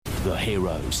The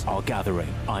heroes are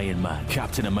gathering: Iron Man,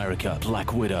 Captain America,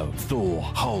 Black Widow, Thor,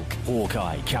 Hulk,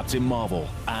 Hawkeye, Captain Marvel,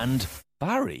 and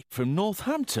Barry from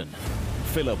Northampton.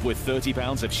 Fill up with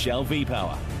 £30 of Shell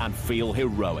V-Power and feel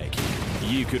heroic.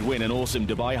 You could win an awesome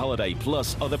Dubai holiday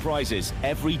plus other prizes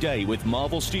every day with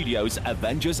Marvel Studios'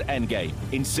 Avengers Endgame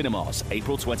in cinemas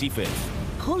April 25th.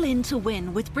 Pull in to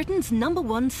win with Britain's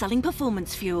 #1 selling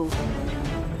performance fuel.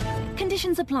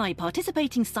 Conditions apply.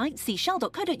 Participating sites see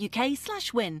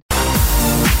shell.co.uk/win.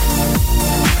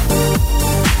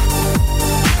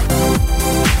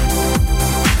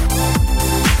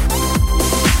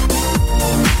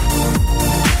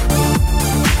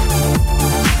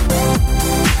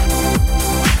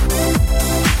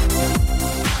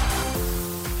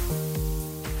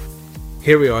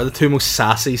 Here we are, the two most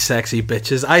sassy, sexy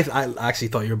bitches. I actually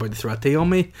thought you were about to throw a tea on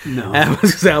me. No.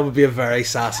 That would be a very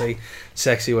sassy,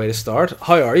 sexy way to start.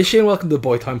 How are you, Shane? Welcome to the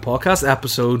Boytown Podcast,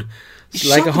 episode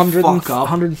like 100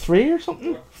 103 or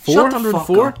something? Shut the fuck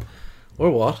 404? up.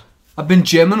 Or what? I've been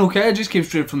gymming, okay? I just came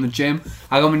straight from the gym.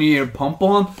 I got my new year pump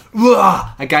on.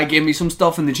 A guy gave me some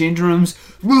stuff in the changing rooms.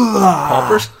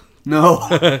 Poppers? No.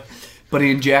 But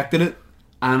he injected it.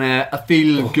 And I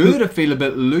feel good. I feel a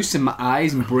bit loose in my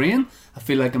eyes and brain. I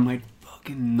feel like I might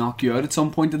fucking knock you out at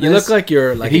some point of this. You look like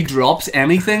you're like... If he drops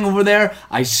anything over there,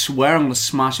 I swear I'm going to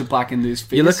smash it back into his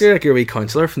face. You look like your wee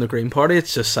counsellor from the Green Party.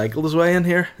 It's just cycled his way in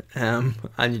here. And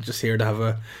you're just here to have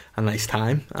a nice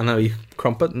time. And a wee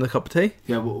crumpet and a cup of tea.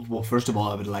 Yeah, well, first of all,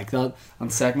 I would like that.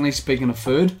 And secondly, speaking of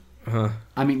food,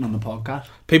 I'm eating on the podcast.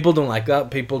 People don't like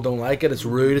that. People don't like it. It's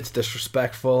rude. It's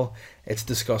disrespectful. It's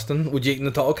disgusting. Would you eat in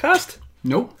the Tallcast?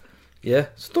 Nope. Yeah.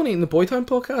 So don't eat in the Boytown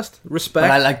Podcast. Respect.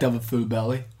 But I like to have a full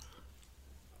belly.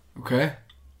 Okay?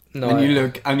 No.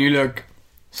 And you look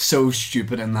so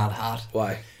stupid in that hat.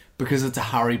 Why? Because it's a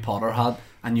Harry Potter hat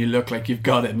and you look like you've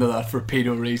got into that for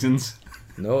pedo reasons.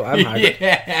 No, I'm Hagrid.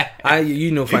 Yeah.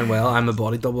 You know fine well, I'm a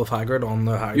body double of Hagrid on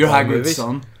the Harry You're Potter Hagrid's movies.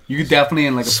 son. You could definitely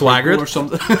in like a Swaggered prequel or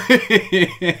something.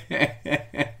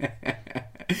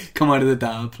 Come out of the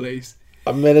dad, please.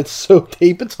 I mean, it's so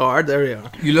deep, it's hard. There we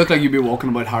are. You look like you'd be walking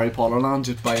about Harry Potter land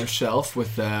just by yourself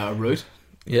with a root.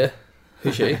 Yeah.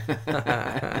 Who's she?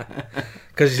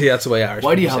 Because you see, that's the way Irish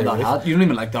Why do you people have say that Ruth. hat? You don't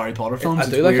even like the Harry Potter films. I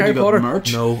It's do like weird Harry you got Potter.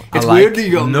 Merch. No, it's I weird like- that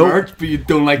you got no. merch, but you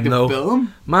don't like the No.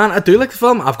 film. Man, I do like the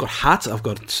film. I've got hats, I've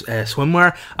got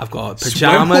swimwear, I've got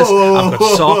pajamas, Whoa, I've got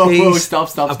whoa, sockies, whoa,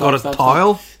 stop, I've got a stop.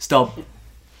 towel. Stop.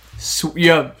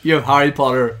 You have Harry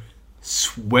Potter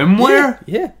swimwear?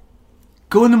 Yeah.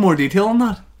 Go into more detail on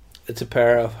that. It's a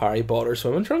pair of Harry Potter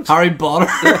swimming trunks. Harry Potter?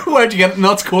 Where'd you get it?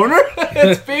 Nuts Corner?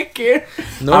 It's fake gear.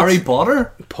 No, Harry it's-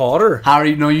 Potter? Potter.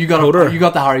 Harry, no, you got Potter. you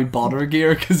got the Harry Potter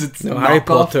gear because it's No, Harry knockoff.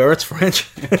 Potter, it's French.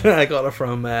 I got it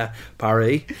from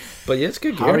Paris. But yeah, it's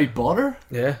good gear. Harry Potter?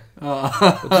 Yeah.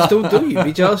 But just don't you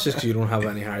be jealous just because you don't have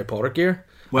any Harry Potter gear.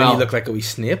 Well, Well- you look like a wee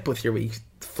Snape with your wee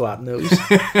flat nose,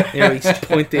 your wee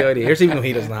pointy out ears, even though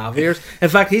he doesn't have ears. In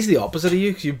fact, he's the opposite of you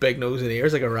because you have big nose and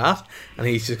ears like a rat, and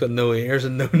he's just got no ears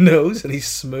and no nose, and he's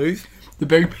smooth. The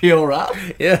big pale rat?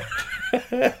 Yeah.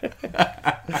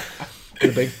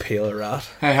 The big pale rat.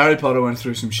 Hey, Harry Potter went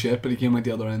through some shit, but he came out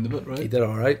the other end of it, He right? did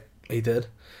alright. He did.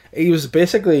 He was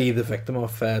basically the victim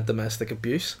of domestic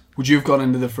abuse. Would you have gone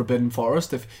into the Forbidden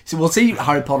Forest if... See,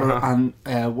 Harry Potter and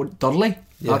what, Dudley?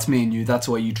 Yeah. That's me and you. That's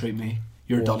the way you treat me.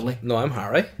 You're Dudley. No, I'm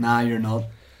Harry. Nah, you're not.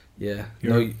 Yeah.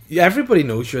 No, everybody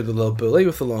knows you're the little bully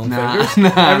with the long Nah, fingers.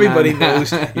 nah, Everybody nah.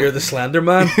 knows you're the Slender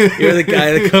Man. You're the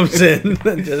guy that comes in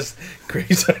and just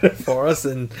creeps out of forest,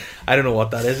 and I don't know what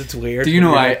that is. It's weird. Do you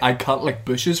know You're I cut like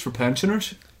bushes for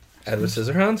pensioners? Edward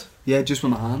Scissorhands? Yeah, just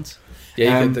with my hands.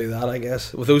 Yeah, you Um, could do that, I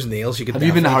guess. With those nails, you could. have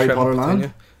you been to definitely Harry trim Potter it, Land? couldn't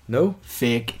you? No.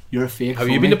 Fake. You're a fake. Have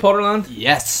you been to Potterland?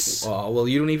 Yes. Oh well,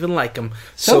 you don't even like him.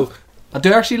 So I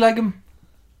do actually like him.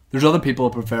 There's other people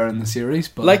I prefer in the series,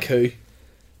 but like who?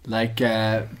 like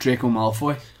Draco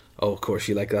Malfoy. Oh, of course,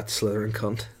 you like that Slytherin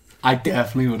cunt. I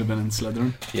definitely would have been in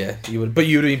Slytherin. Yeah, you would. But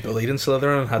you'd be bullied in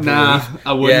Slytherin and had to Nah, leave.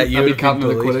 I wouldn't. Yeah, I'd be would captain of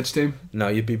the bullied. Quidditch team. No,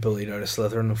 you'd be bullied out of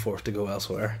Slytherin and forced to go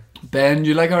elsewhere. Ben,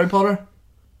 you like Harry Potter?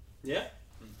 Yeah.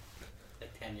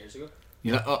 Like 10 years ago.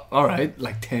 You like, alright,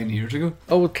 like 10 years ago.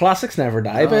 Oh, well, classics never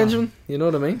die, Benjamin. You know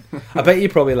what I mean? I bet you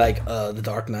probably like The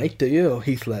Dark Knight, do you? Or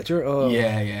Heath Ledger? Oh.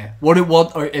 Yeah.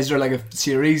 What, or is there like a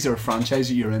series or franchise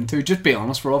that you're into? Just be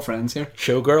honest, we're all friends here.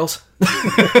 Showgirls.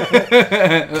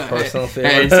 Personal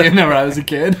Hey, favourite. see, whenever I was a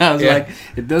kid, I was Yeah. like,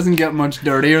 it doesn't get much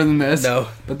dirtier than this. No.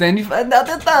 But then you find out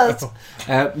it does.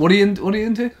 What are you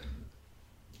into?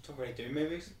 Don't really do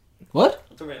movies. What?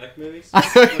 I don't really like movies. I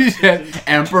thought you said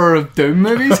Emperor of Doom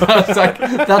movies. I was like,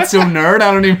 that's so nerd,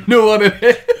 I don't even know what it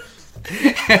is.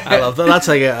 I love that. That's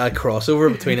like a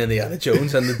crossover between Indiana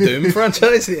Jones and the Doom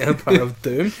franchise, the Empire of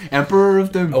Doom. Emperor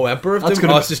of Doom. Oh, Emperor of That's Doom.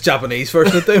 gonna Oh, it's just Japanese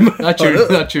version of Doom.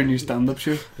 That's your new stand-up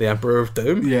show. The Emperor of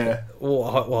Doom. Yeah.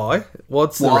 Why?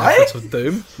 What's the Why? reference with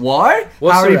Doom? Why?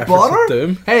 What's the Harry reference Potter? with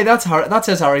Doom? Hey, that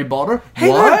says Harry Potter. Hey,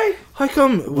 Why? man, how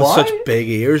come with Why? such big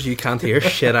ears you can't hear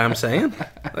shit I'm saying?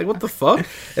 Like, what the fuck?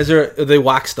 Are they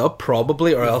waxed up?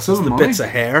 Probably, or else full it's of the money. bits of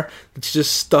hair that's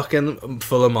just stuck in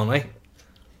full of money.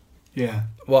 Yeah.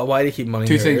 Why do you keep money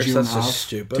Two in your things ears? you don't That's have. just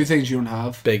stupid. Two things you don't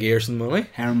have. Big ears and money.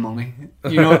 Hair and money.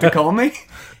 You know what they call me?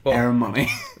 What? Hair and money.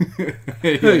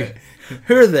 Who?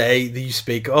 Who are they that you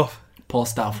speak of? Paul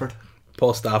Stafford.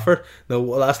 Paul Stafford? No,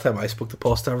 last time I spoke to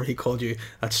Paul Stafford, he called you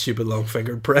that stupid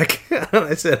long-fingered prick. And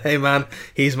I said, hey man,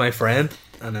 he's my friend.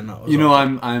 And then that was You know,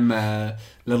 all. I'm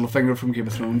Littlefinger from Game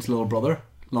of Thrones' little brother,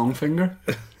 Longfinger.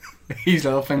 He's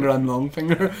Littlefinger, I'm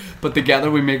Longfinger, but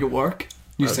together we make it work.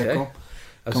 New Okay. sitcom,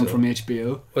 That's come it. from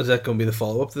HBO. Was that going to be the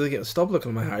follow-up to the game? Stop looking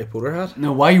at my Harry Potter hat.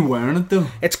 No, why are you wearing it though?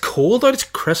 It's cold out. It's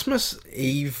Christmas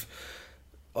Eve.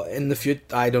 In the future,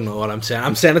 I don't know what I'm saying.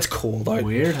 I'm saying it's cold out.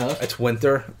 Weird, huh? It's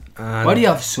winter. And Why do you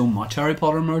have so much Harry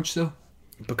Potter merch though?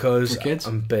 Because For kids?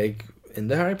 I'm big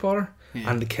into Harry Potter, Yeah.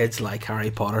 and the kids like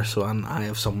Harry Potter. So I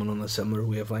have someone on a similar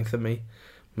wavelength of me.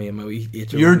 Me and my wee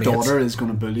 8-year-old Your mates. daughter is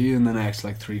going to bully you in the next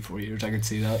like 3-4 years. I could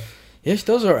see that. Yeah, she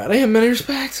does already in many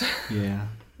respects. Yeah.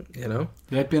 You know,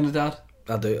 You like being a dad?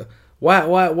 I do. Why?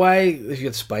 If you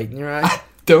get spite in your eye,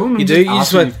 Don't. you do. You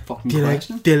just went. Fucking Do you like?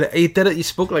 question. You did it. You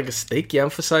spoke like a steak. You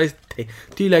emphasised.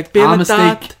 Do you like being I'm a a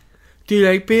dad? steak. Do you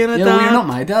like being a Yeah, dad? well, you're not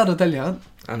my dad. I'll tell you that.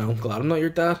 I know. I'm glad I'm not your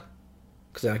dad,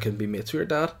 because then I couldn't be mates with your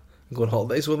dad and go on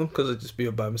holidays with him, because I'd just be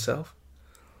by myself.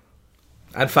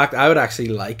 In fact, I would actually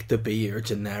like to be your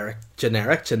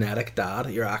genetic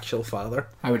dad, your actual father.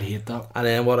 I would hate that. And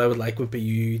then what I would like would be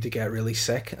you to get really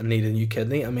sick and need a new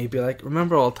kidney, and me be like,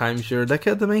 remember all the times you were a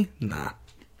dickhead to me? Nah.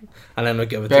 And then I'd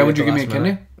give it to Ben, you. would at you the give me a last kidney?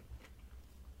 minute.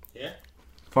 Yeah.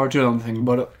 Far too long to think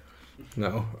about it.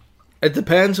 No. It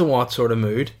depends on what sort of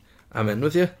mood I'm in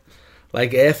with you.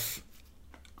 Like, if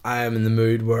I am in the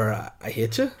mood where I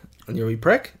hate you and you're a wee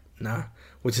prick, nah.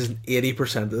 Which is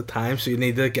 80% of the time, so you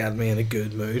need to get me in a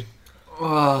good mood.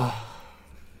 Oh.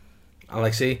 And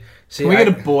like, see, Can we get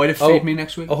a boy to feed me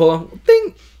next week? Oh, hold on.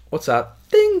 Ding! What's that?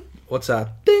 Ding! What's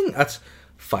that? Ding! That's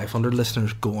 500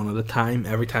 listeners going at a time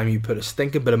every time you put a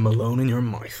stinking bit of Malone in your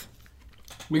mouth.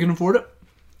 We can afford it.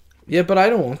 Yeah, but I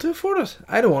don't want to afford it.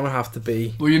 I don't want to have to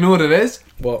be, Well, you know what it is?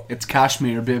 what, It's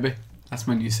cashmere, baby. That's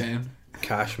my new saying.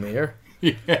 cashmere?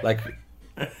 Yeah. Like,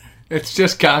 It's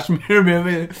just cashmere,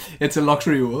 baby. It's a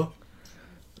luxury wool.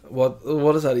 what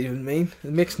does that even mean?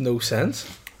 It makes no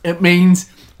sense. It means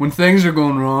when things are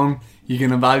going wrong, you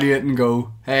can evaluate and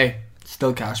go, hey, it's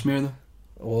still cashmere though.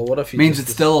 Well, what if you Means just-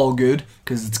 it's still all good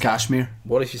because it's cashmere.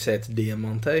 What if you say it's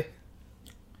Diamante?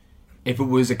 If it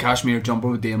was a cashmere jumper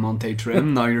with diamante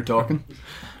trim, now you're talking.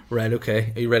 Right,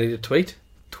 okay. Are you ready to tweet?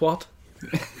 Twat.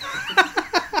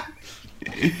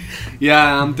 Yeah,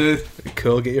 I am, dude.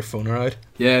 Cool, get your phone out.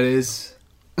 Yeah, it is.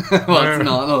 Well, it's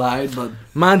not a lie, but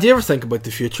Man, do you ever think about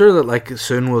the future that like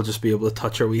soon we'll just be able to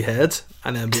touch our wee heads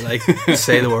and then be like,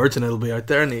 say the words and it'll be out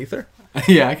there in the ether?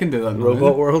 yeah, I can do that. now.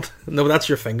 Robot world. No, that's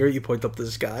your finger. You point up to the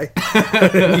sky.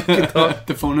 You can talk.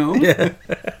 The phone home. Yeah.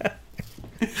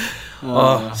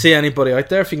 See anybody out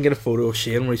there? If you can get a photo of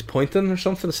Shane where he's pointing or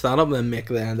something, stand up and then make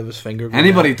the end of his finger go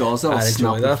Anybody down. does that, I'll I'd enjoy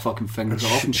snap their that. fucking fingers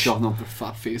off and shove them up their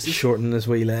fat faces. Shorten his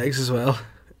wee legs as well.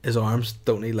 His arms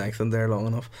don't need lengthened there long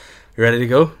enough. You ready to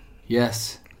go?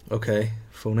 Yes. Okay,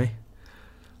 phony.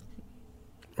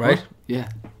 Right? What? Yeah.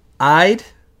 I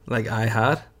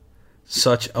had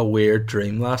such a weird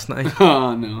dream last night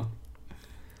Oh no.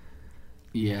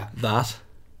 Yeah. that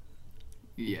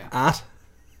Yeah. at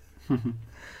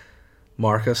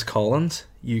Marcus Collins,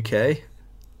 UK.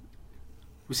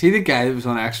 Was he the guy that was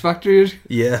on X Factor?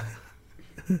 Yeah.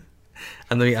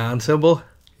 And the and symbol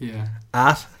Yeah.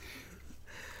 at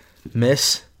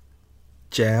Miss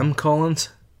Jem Collins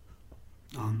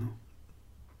Oh no.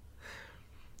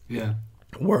 Yeah.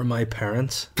 were my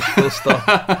parents. Full stop.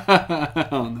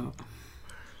 Oh no.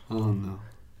 Oh no.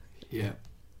 Yeah.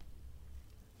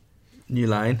 New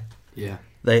line. Yeah.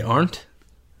 They aren't.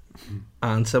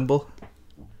 And symbol.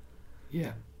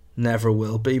 Yeah. Never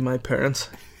will be my parents.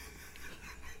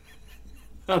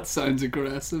 That sounds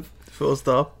aggressive. Full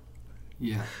stop.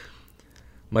 Yeah.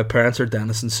 My parents are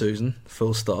Dennis and Susan.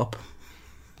 Full stop.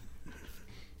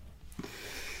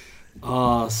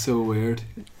 Oh, so weird.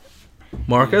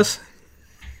 Marcus.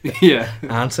 Yeah.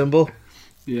 And symbol.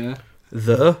 Yeah.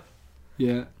 The.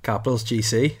 Yeah. Capitals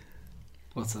GC.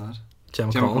 What's that?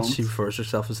 Jem Jem Collins. Collins. She refers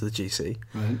herself as the GC.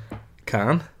 Right.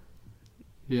 Can.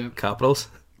 Yeah. Capitals.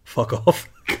 Fuck off.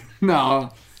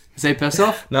 No. Say piss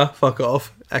off? No, fuck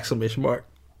off. Exclamation mark.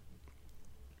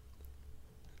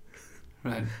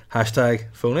 Right. Hashtag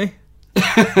phony.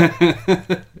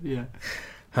 Yeah.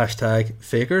 Hashtag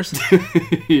fakers.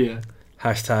 Yeah.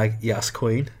 Hashtag yes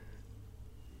queen.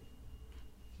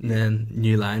 And then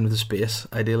new line with a space,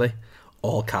 ideally.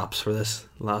 All caps for this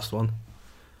last one.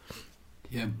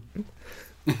 Yeah.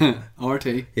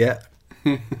 RT. Yeah.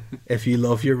 If you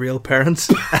love your real parents.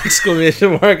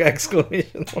 Exclamation mark,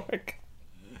 exclamation mark.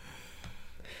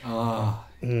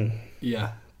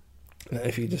 Yeah. Now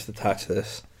if you just attach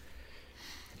this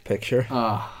picture.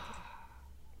 I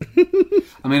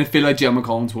mean, I feel like Gemma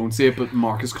Collins won't say it, but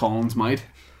Marcus Collins might.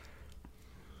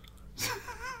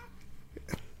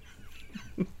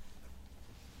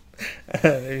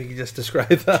 Maybe you can just describe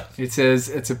that. It says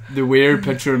it's the weird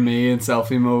picture of me in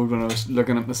selfie mode when I was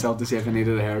looking at myself to see if I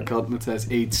needed a haircut, and it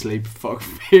says eat, sleep, fuck,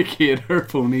 fake, hater,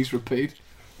 ponies, repeat.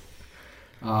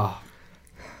 I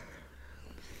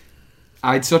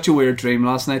had such a weird dream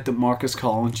last night that Marcus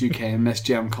Collins UK and Miss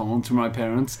Jem Collins were my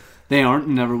parents. They aren't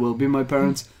and never will be my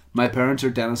parents. My parents are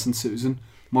Dennis and Susan.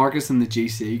 Marcus and the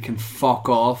GC can fuck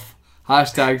off.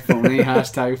 Hashtag phony,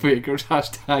 hashtag fakers,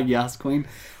 hashtag yes queen.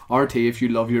 RT if you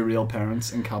love your real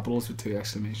parents, in capitals with 2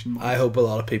 exclamation marks. I hope a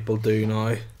lot of people do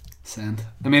now. Send.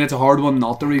 I mean, it's a hard one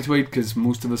not to retweet because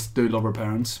most of us do love our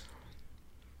parents.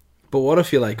 But what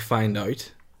if you find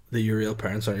out that your real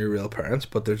parents aren't your real parents,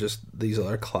 but they're just these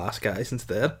other class guys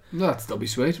instead? That'd still be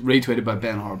sweet. Retweeted by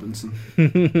Ben Harbinson.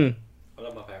 I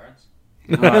love my parents.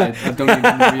 Alright, I don't even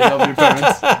know you love your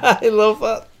parents. I love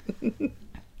that.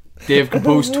 Dave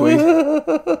composed tweet.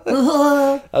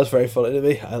 That was very funny to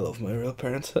me. I love my real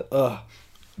parents.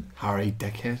 Harry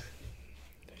dickhead.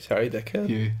 Sorry, dickhead.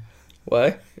 You.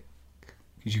 Why?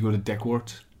 You should go to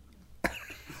Dickwarts.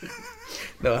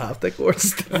 No, I have dick words.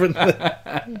 It's different.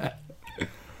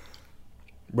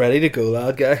 Ready to go,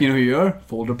 lad guy. You know who you are?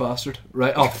 Folder bastard.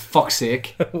 Right. Oh, fuck's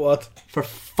sake. What? For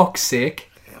fuck's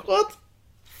sake. What?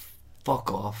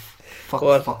 Fuck off. Fuck,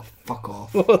 What? fuck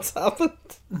off. What's happened?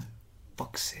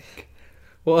 Fuck's sake.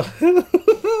 What?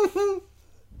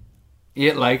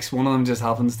 8 likes, one of them just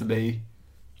happens to be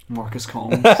Marcus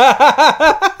Collins.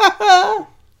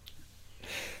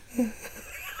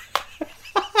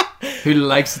 Who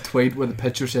likes the tweet where the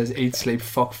picture says eat, sleep,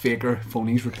 fuck, faker,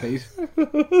 phonies, repeat.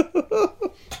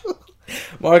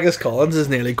 Marcus Collins is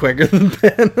nearly quicker than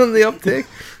Ben on the uptake.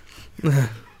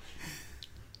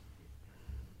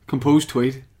 Composed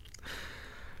tweet.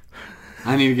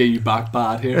 I need to get you back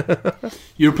bad here.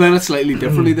 You're playing it slightly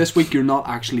differently this week. You're not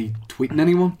actually tweeting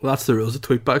anyone. Well, that's the rules of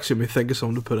tweetbacks. You may think of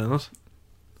something to put in it.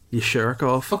 You shirk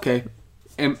off. Okay.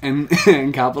 In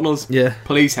capitals. Yeah.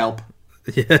 Please help.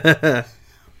 Yeah.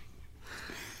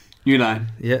 New line.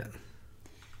 Yeah.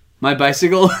 My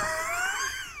bicycle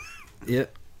Yeah.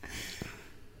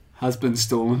 has been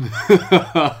stolen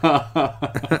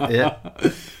Yeah.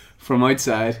 from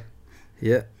outside.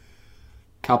 Yeah.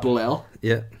 Capital L.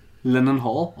 Yeah. Linen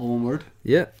Hall, all one word.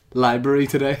 Yeah. Library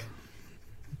today.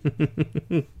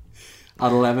 At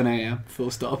 11 a.m. Full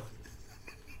stop.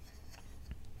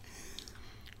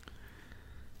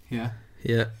 Yeah.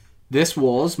 Yeah. This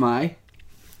was my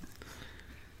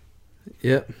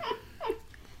Yeah.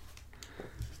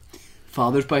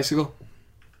 father's bicycle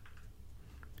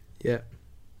Yeah.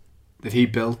 that he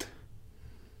built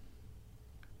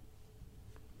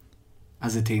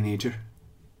as a teenager.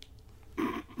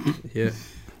 Yeah.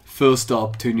 Full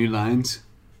stop, 2 new lines.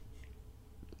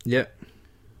 Yeah.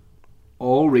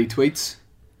 All retweets.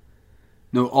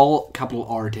 No, all capital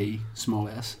RT, small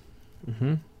s.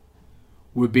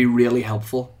 Would be really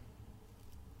helpful.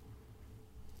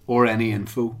 Or any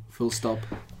info, full stop.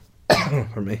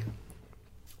 For me.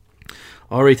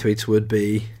 Our retweets would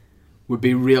be Would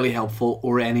be really helpful,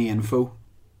 or any info,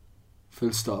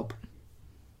 full stop.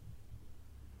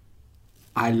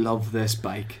 I love this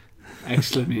bike!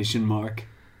 Exclamation mark.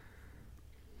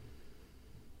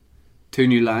 2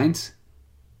 new lines.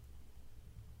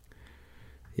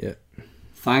 yeah.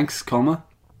 Thanks, comma.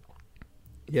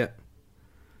 Yeah.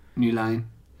 New line.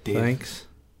 Dave. Thanks.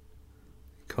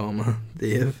 Comma.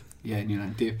 Dave. Yeah, new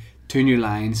line. Dave. 2 new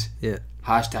lines. Yeah.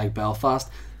 Hashtag Belfast.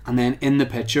 And then in the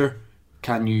picture,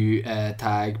 can you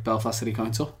tag Belfast City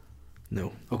Council?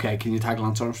 No. Okay, can you tag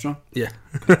Lance Armstrong? Yeah.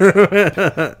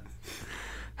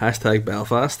 Hashtag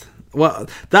Belfast. Well,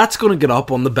 that's going to get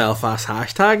up on the Belfast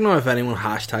hashtag now if anyone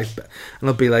hashtags. And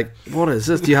they'll be like, what is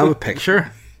this? Do you have a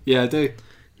picture? Yeah, I do.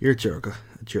 You're a jerk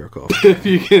off. If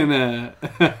you can...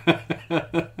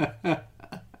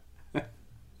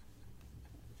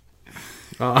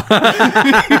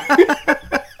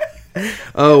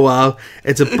 Oh wow,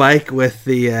 it's a bike with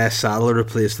the saddle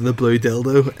replaced with a blue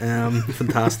dildo.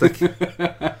 Fantastic.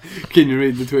 Can you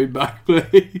read the tweet back,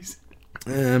 please?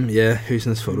 Yeah, who's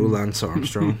in this photo? Lance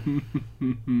Armstrong.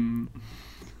 Do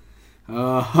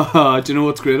you know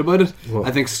what's great about it? What?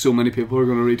 I think so many people are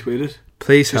going to retweet it.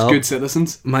 Please Just help. good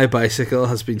citizens. My bicycle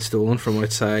has been stolen from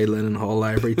outside Lennon Hall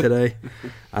Library today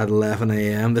at 11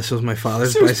 a.m. This was my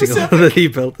father's So bicycle specific. that he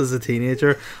built as a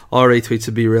teenager. All retweets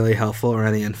would be really helpful, or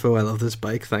any info. I love this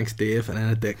bike. Thanks, Dave. And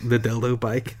then the dildo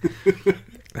bike.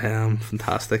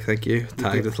 Fantastic. Thank you.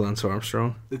 Tagged with Lance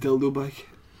Armstrong. The dildo bike.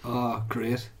 Oh,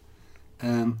 great.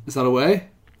 Is that away?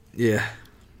 Yeah.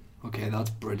 Okay, that's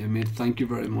brilliant, mate. Thank you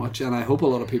very much, and I hope a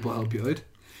lot of people help you out.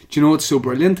 Do you know what's so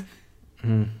brilliant?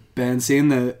 Ben, seeing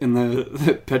in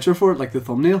the picture for it, like the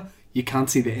thumbnail, you can't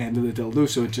see the end of the dildo,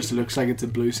 so it just looks like it's a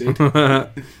blue seat. I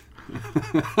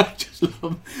just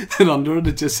love it. Under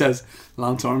it just says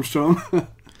Lance Armstrong.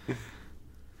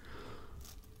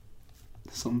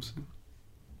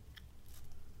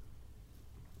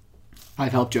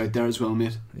 I've helped you out there as well,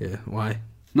 mate. Yeah. Why?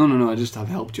 No, I just have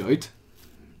helped you out.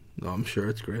 No, I'm sure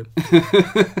it's great.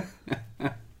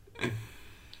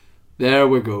 There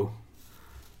we go.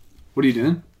 What are you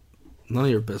doing? None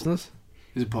of your business.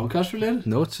 Is it podcast related?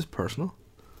 No, it's just personal.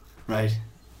 Right.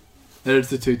 There's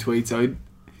the two tweets out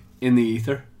in the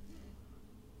ether.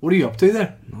 What are you up to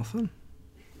there? Nothing.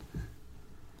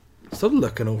 Stop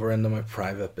looking over into my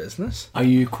private business. Are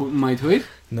you quoting my tweet?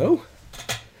 No.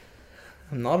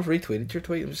 I'm not retweeted your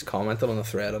tweet. I'm just commenting on the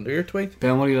thread under your tweet.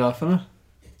 Ben, what are you laughing at?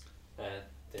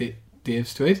 Dave.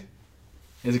 Dave's tweet?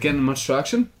 Is it getting much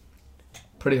traction?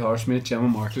 Pretty harsh, mate. Gemma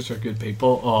and Marcus are good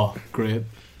people. Oh, great.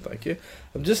 Thank you.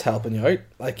 I'm just helping you out.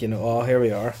 Like, oh, here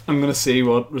we are. I'm going to see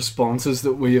what responses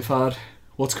that we have had.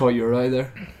 What's caught your eye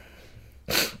there?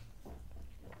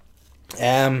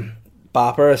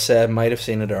 Bapper said might have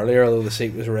seen it earlier, although the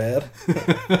seat was red.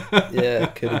 Yeah,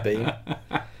 it could have been.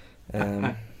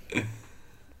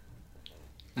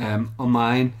 On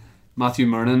mine, Matthew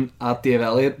Mernon at Dave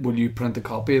Elliott, will you print a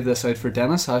copy of this out for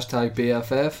Dennis? Hashtag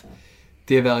BFF.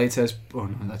 Dave Elliott says, oh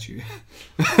no, that's you.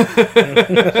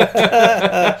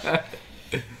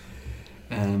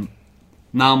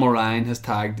 Niall Moran has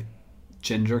tagged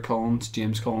Ginger Collins,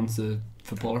 James Collins, the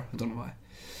footballer. I don't know why.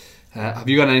 Have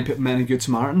you got many good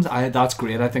Samaritans? That's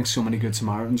great. I think so many good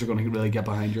Samaritans are going to really get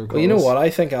behind your cause. Well, you know what? I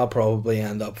think I'll probably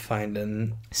end up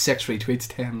finding 6 retweets,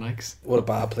 10 likes. what a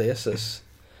bad place this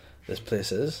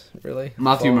place is, really.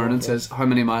 Matthew Far Mernon off says, how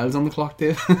many miles on the clock,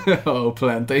 Dave? Oh,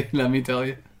 plenty, let me tell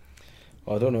you.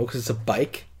 Well, I don't know, because it's a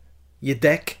bike. You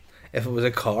dick. If it was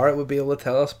a car, it would be able to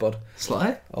tell us, but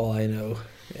Sly? all I know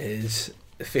is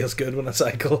it feels good when I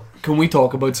cycle. Can we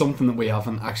talk about something that we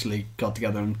haven't actually got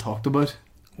together and talked about?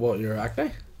 What, your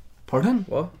acne? Pardon?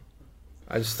 What?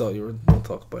 I just thought you were going to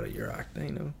talk about it, your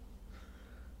acne, no?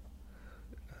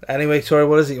 Anyway, sorry,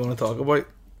 what is it you want to talk about?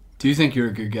 Do you think you're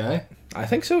a good guy? I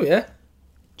think so, yeah.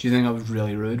 Do you think I was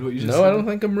really rude what you just No, said? I don't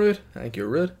think I'm rude. I think you're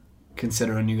rude.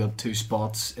 Considering you got 2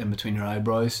 spots in between your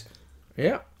eyebrows.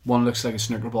 Yeah. One looks like a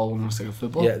snooker ball, one looks like a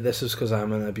football. Yeah, this is because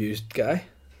I'm an abused guy.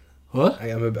 What? I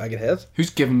get hit. Who's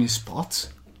giving you spots?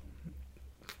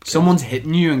 Someone's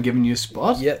hitting you and giving you a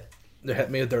spot? Yeah, they're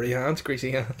hitting me with dirty hands,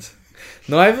 greasy hands.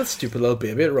 No, I have a stupid little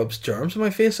baby. It rubs germs on my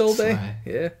face all day. Sly.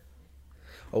 Yeah.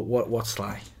 Oh, what's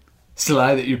Sly?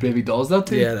 Sly that your baby does that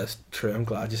to you? Yeah, that's true. I'm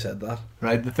glad you said that.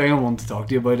 Right, the thing I want to talk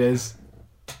to you about is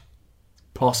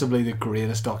possibly the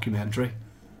greatest documentary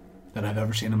that I've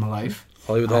ever seen in my life.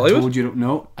 Hollywood. I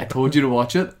told you to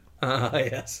watch it,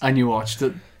 Yes. and you watched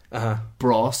it. Uh-huh.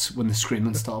 Bros, when the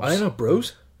screaming stops. I know,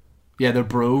 bros. Yeah, they're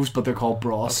bros, but they're called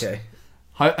bros. Okay.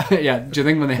 How, yeah, do you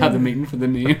think when they had the meeting for the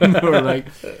name, they were like,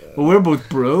 well, we're both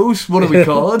bros, what are we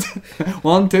called?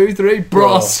 1, 2, 3,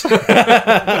 bros. Yeah.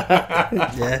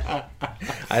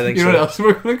 I think You so. know what else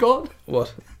we're going to call it?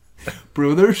 What?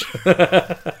 Brothers.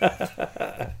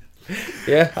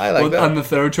 Yeah, I like that. And the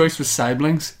third choice was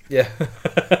siblings. Yeah.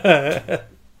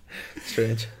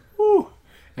 Strange. Woo.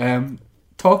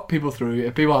 Talk people through,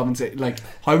 if people haven't seen, like,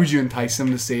 how would you entice them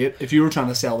to see it if you were trying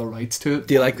to sell the rights to it?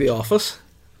 Do you like The Office?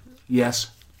 Yes.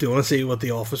 Do you want to see what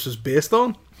The Office was based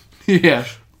on?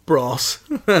 Yes. Bros.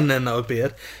 And then that would be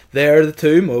it. They're the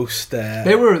two most...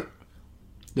 They were one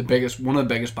of the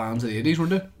biggest bands of the 80s, weren't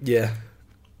they? Yeah.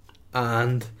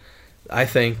 And I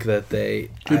think that they...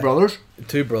 Two brothers.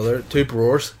 Two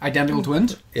bros. Identical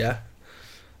twins. Yeah.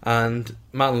 And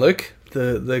Matt and Luke,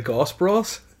 the Goss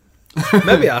Bros.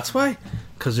 Maybe that's why.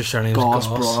 Because their surname's Goss,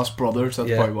 Goss. Bros, brothers, that's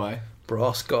Yeah. probably why.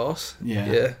 Bros, Goss. Yeah.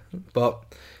 Yeah. But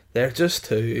They're just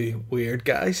two weird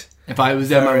guys. If I was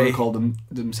them, I would Very- have called them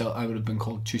themselves. I would have been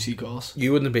called Juicy Goss.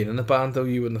 You wouldn't have been in the band though.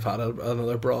 You wouldn't have had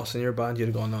another Bros in your band. You'd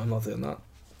have gone, no, I'm not doing that.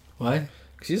 Why?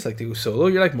 Because you just like to go solo.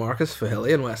 You're like Marcus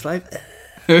Fahilly in Westlife.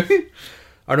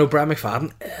 Or no, Brian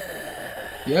McFadden.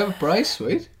 Yeah, but Bryce,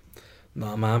 sweet.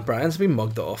 Nah, man, Brian's been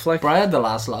mugged off. Like, Brian had the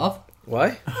last laugh.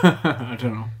 why? I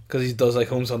don't know. Because he does like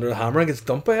Homes Under the Hammer and gets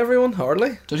dumped by everyone.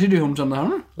 Hardly. Does he do Homes on the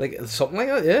Hammer? Like something like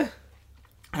that. Yeah.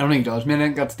 I don't think he does. I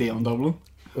think that's Dale in Dublin.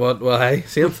 Well, hey,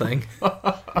 same thing.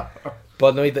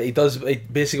 But no, he does.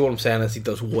 Basically, what I'm saying is he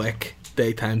does Wick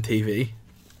daytime TV.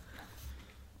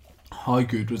 How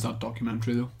good was that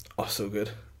documentary though? Oh, so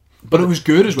good. But it was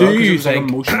good as well Do because you it was like think?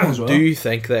 emotional as well. Do you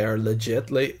think they are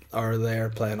legitly, or they are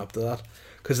playing up to that?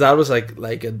 Because that was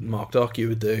like a mock doc you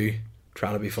would do,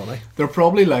 trying to be funny. They're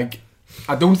probably like,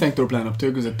 I don't think they're playing up to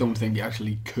it because I don't think you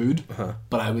actually could. Uh-huh.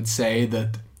 But I would say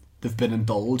that they've been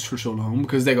indulged for so long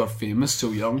because they got famous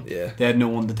so young. Yeah. They had no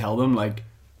one to tell them like,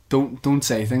 don't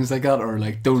say things like that or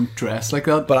like don't dress like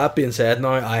that. But that being said, now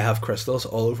I have crystals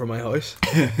all over my house.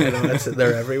 You know,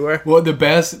 they're everywhere. Well, the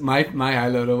best, my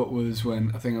highlight of it was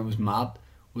when I think it was Matt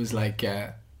was like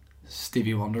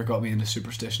Stevie Wonder got me into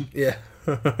superstition. Yeah,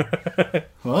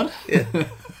 What?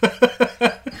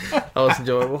 that was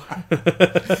enjoyable.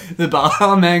 The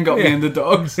Baha man got me into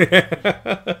dogs.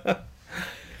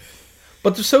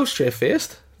 But they're so straight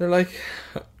faced. They're like,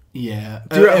 Yeah,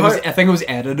 Do you- I think it was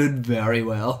edited very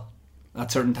well.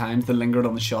 At certain times, they lingered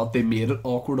on the shot. They made it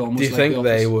awkward almost. do you like think The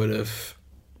they Office. would have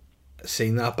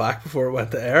seen that back before it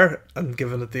went to air and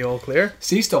given it the all clear?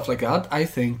 See stuff like that? I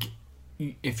think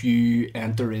if you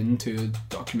enter into a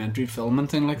documentary film and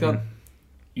thing like that,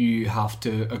 you have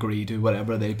to agree to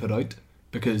whatever they put out.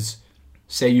 Because,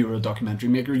 say you were a documentary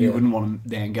maker, you Yeah. wouldn't want to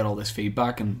then get all this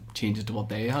feedback and change it to what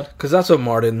they had. Because that's what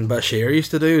Martin Bashir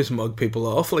used to do, is mug people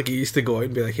off. Like, he used to go out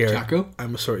and be like, here, Jacko? I'm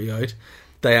going to sort you out.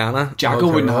 Diana, Jacko mug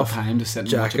her wouldn't have off. time to sit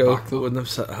and watch it Jacko back though. wouldn't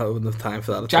have time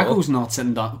for that at Jacko all. was not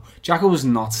sitting down. Jacko was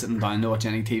not sitting down to watch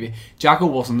any TV. Jacko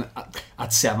wasn't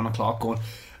at 7 o'clock going,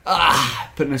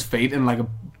 putting his feet in like a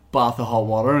bath of hot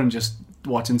water and just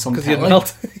watching some Because he'd telly.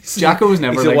 melt. Jacko was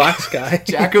never He's like a wax guy.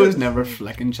 Jacko was never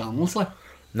flicking channels like.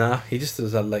 Nah, he just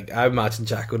does that. Like, I imagine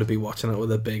Jacko to be watching it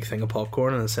with a big thing of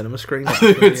popcorn and a cinema screen.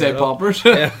 Who would say poppers?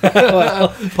 Yeah. Well,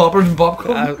 Poppers and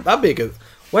popcorn. that'd be a good.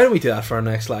 Why don't we do that for our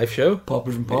next live show?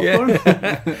 Poppers and popcorn.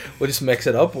 We'll just mix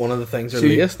it up. One of the things are So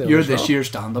laced. the your other's this not. year's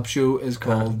stand-up show is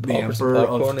called The Poppers and Emperor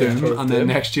Popcorn, of The Doom, Emperor of and then Doom.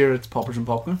 next year it's Poppers and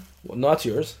Popcorn. Well, not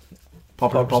yours.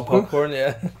 Poppers and Poppers Popcorn. popcorn,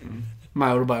 yeah.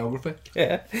 My autobiography.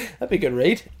 Yeah, that'd be a good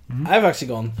read. I've actually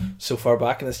gone so far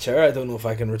back in this chair, I don't know if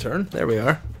I can return. There we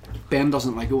are. Ben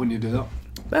doesn't like it when you do that.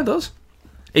 Ben does.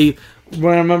 When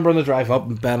I remember on the drive up,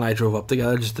 Ben and I drove up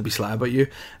together just to be sly about you.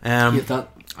 Hate that.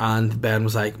 And Ben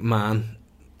was like, man,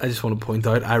 I just want to point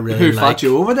out, I really Who like fought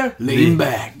you over there? Lean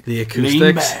back. the Lean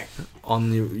acoustics back.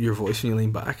 on your voice when you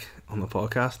lean back on the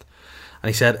podcast. And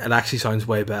he said it actually sounds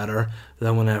way better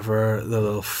than whenever the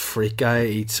little freak guy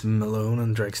eats Malone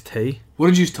and drinks tea. What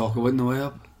did you talk about in the way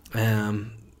up?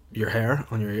 Your hair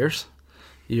on your ears,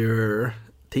 your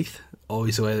teeth,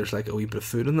 always the way there's like a wee bit of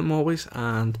food in them always,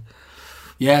 and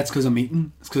Yeah, it's because I'm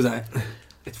eating. It's because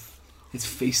it's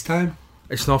feast time.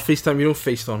 it's not feast time. You don't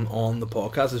feast on the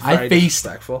podcast. It's I very feast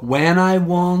disrespectful. when I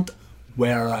want,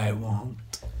 where I want.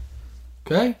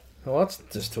 Okay? Oh, that's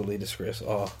just totally disgraceful.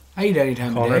 Oh, I eat any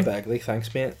time of Connor day. Begley,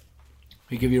 thanks mate.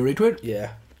 We give you a retweet.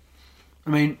 Yeah, I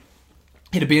mean,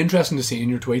 it'd be interesting to see in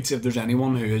your tweets if there's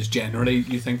anyone who is generally,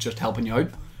 you think, just helping you out.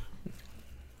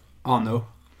 Oh no.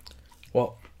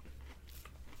 well,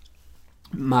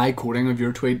 My quoting of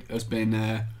your tweet has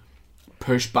been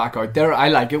pushed back out there. I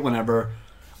like it whenever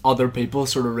other people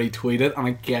sort of retweet it and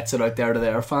it gets it out there to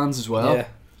their fans as well.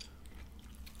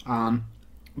 yeah.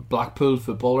 Blackpool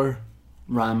footballer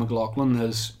Ryan McLaughlin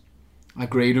has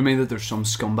agreed with me that there's some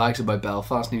scumbags about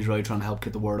Belfast and he's really trying to help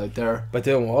get the word out there By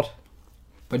doing what?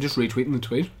 by just retweeting the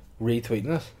tweet.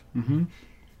 Retweeting it.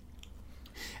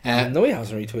 Uh, No, he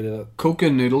hasn't retweeted it. Coke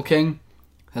and Noodle King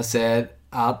has said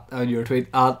on your tweet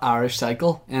at Irish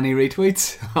Cycle any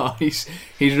retweets. Oh, he's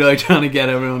really trying to get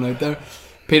everyone out there.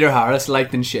 Peter Harris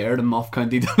liked and shared in Muff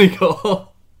County Donegal.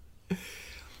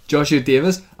 Joshua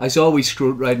Davis, I saw a wee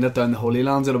scroot riding it down the Holy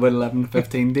Lands at about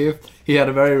 11:15. Dave, he had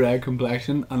a very red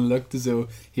complexion and looked as though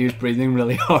he was breathing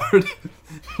really hard.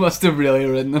 Must have really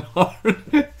ridden it hard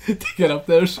to get up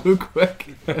there so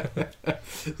quick.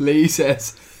 Lee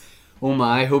says, "Oh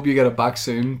my, hope you get it back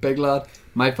soon, big lad.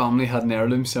 My family had an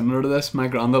heirloom similar to this. My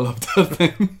granda loved that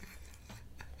thing."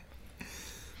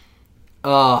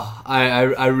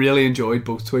 I really enjoyed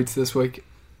both tweets this week.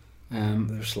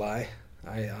 They're sly.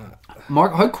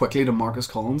 Mark, how quickly did Marcus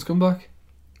Collins come back?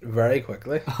 very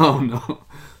quickly. Oh no.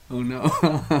 Oh no.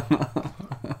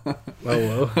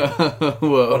 Whoa.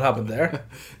 Whoa. What happened there?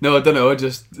 No, I don't know.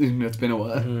 It's been a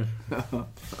while.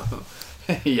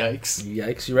 Yikes.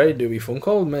 Yikes. You ready to do a wee phone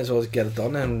call? Might as well just get it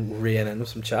done and rein in with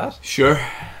some chat. Sure.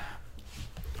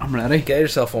 I'm ready. Get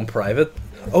yourself on private.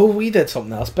 Oh, we did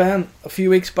something else, Ben, a few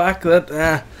weeks back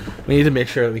that we need to make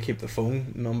sure that we keep the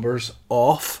phone numbers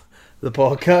off the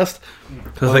podcast.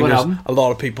 Because I think what there's happened? a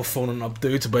lot of people phoning up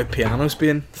dudes about pianos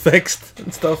being fixed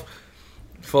and stuff.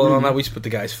 Following on that, we should put the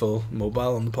guy's full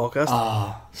mobile on the podcast.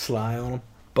 Ah, Sly on him.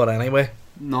 But anyway.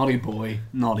 naughty boy.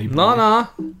 Naughty boy. No.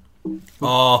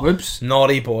 Oh, Whoops.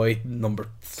 naughty boy number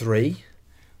 3.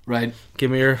 Right. Give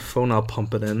me your phone, I'll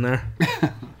pump it in there.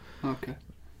 Okay.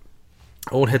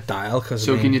 I won't hit dial because.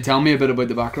 So can you tell me a bit about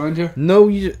the background here? No,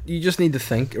 you just need to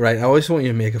think. Right, I always want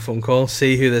you to make a phone call,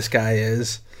 see who this guy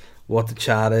is, what the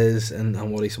chat is,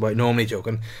 and what he's about. No, I'm only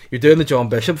joking. You're doing the John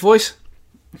Bishop voice,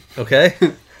 okay?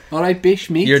 All right, bish,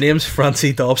 meat. Your name's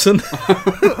Francie Dobson,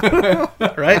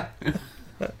 right?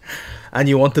 And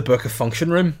you want to book a function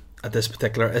room at this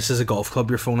particular. This is a golf club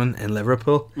you're phoning in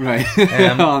Liverpool. Right.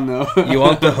 Oh no. You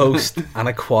want to host an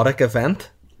aquatic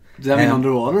event. Does that mean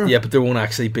underwater? Yeah, but there won't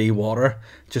actually be water.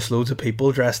 Just loads of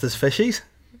people dressed as fishies.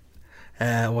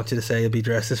 I want you to say you'll be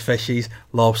dressed as fishies,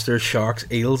 lobsters, sharks,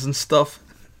 eels and stuff.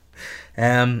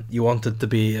 You want it to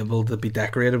be able to be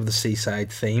decorated with a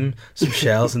seaside theme, some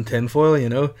shells and tinfoil, you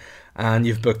know. And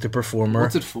you've booked a performer.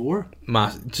 What's it for? You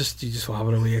just want to have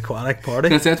a wee aquatic party.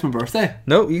 Can I say it's my birthday?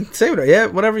 No, you can say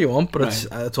whatever you want, but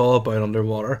it's all about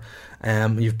underwater.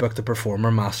 You've booked a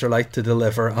performer, Masterlight, to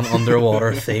deliver an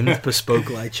underwater themed bespoke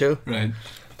light show. Right.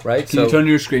 Right. Can you turn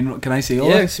your screen? Can I see all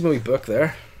Yeah, that? see what we booked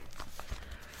there.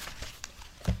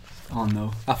 Oh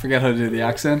no, I forget how to do the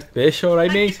accent. Bish,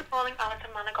 alright, Thank you mate. for calling Allerton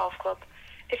Manor Golf Club.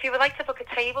 If you would like to book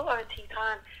a table or a tea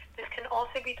time, this can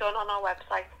also be done on our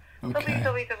website. Okay.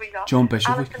 www. John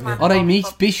Bishop. Allerton Manor Alright, Golf mate.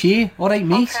 Club. Bish here. Alright,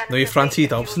 mate. No, you're Francie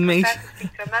Dobson, mate.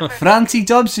 Francie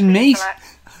Dobson, mate.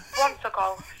 1 for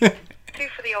golf, 2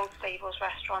 for the Old Stables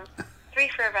restaurant, 3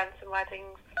 for events and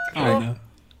weddings. I know.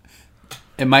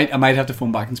 I might have to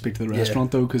phone back and speak to the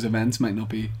restaurant though, because events might not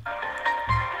be.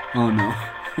 Oh no.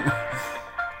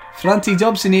 Francie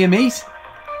Dobson here, mate.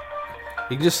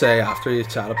 You can just say after you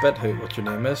chat a bit what your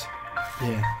name is.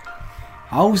 Yeah.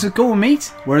 How's it going,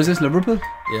 mate? Where is this, Liverpool?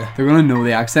 Yeah. They're gonna know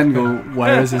the accent and go,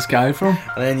 where is this guy from?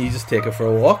 And then you just take it for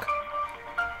a walk.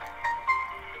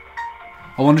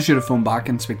 I wonder should I phone back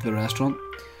and speak to the restaurant.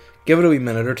 Give it a wee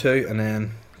minute or two and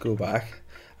then go back.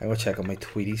 I'm going to check on my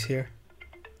tweeties here.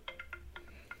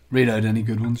 Read out any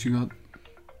good ones you got.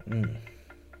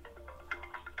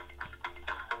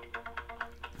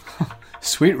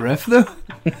 Sweet riff though.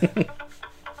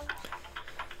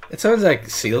 It sounds like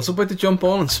Seal's about to jump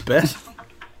on and spit.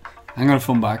 I'm gonna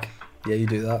phone back. Yeah, you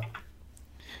do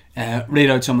that. Read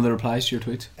out some of the replies to your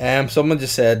tweets. Someone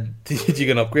just said, did you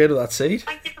get an upgrade with that seat?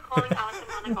 Thank you for calling Allerton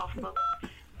Manor Golf Club.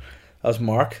 That was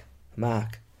Mark.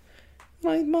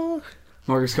 Right, Mark.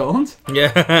 Marcus Collins.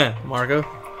 Yeah, Marco,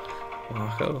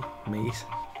 mate.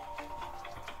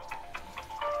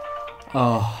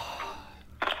 Oh.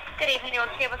 Good evening, Old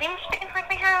Table Team. Speaking for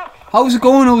my help. How's it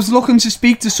going? I was looking to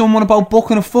speak to someone about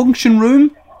booking a function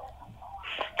room.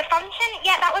 The function?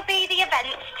 Yeah, that would be the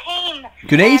events team.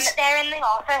 Great. They're in the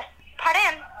office.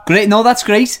 Pardon? Great, no, that's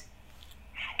great.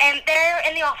 They're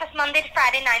in the office Monday to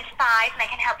Friday, 9 to 5, and I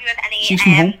can help you with any She's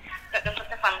from home. bookings with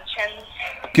the functions.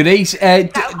 Great. Is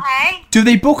that okay? Do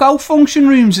they book out function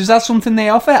rooms? Is that something they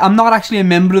offer? I'm not actually a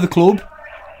member of the club.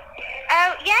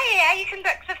 Oh, yeah, you can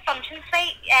book the function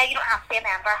suite. You don't have to be a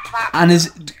member for that.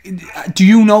 And do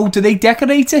you know, do they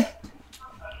decorate it?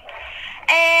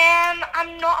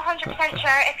 I'm not 100%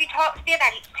 sure. If you talk to the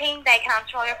events team, they can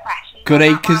answer all your questions.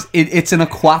 Great, because it's an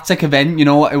aquatic event, you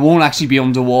know, it won't actually be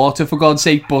underwater for God's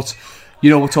sake, but, you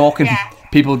know, we're talking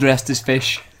people dressed as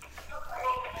fish.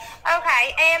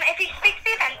 Okay, if you speak to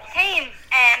the events team,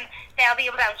 they'll be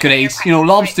able to answer your Great, questions. you know,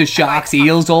 lobsters, sharks, About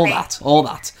eels, all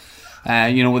function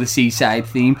that. You know, with a seaside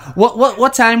theme.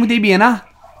 What time would they be in at?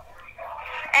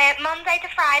 suite. Monday to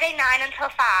Friday, 9 until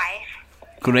 5.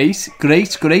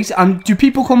 Great. And do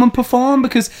people come and perform?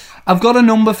 Because I've got a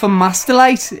number for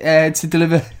Masterlight to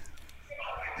deliver,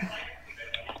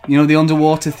 you know, the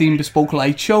underwater themed bespoke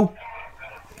light show.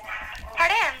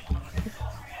 Pardon?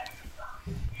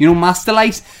 You know,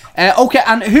 Masterlight. Okay,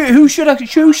 and who should I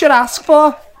ask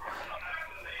for?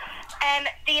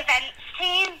 The events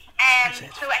team.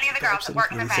 So any of the girls that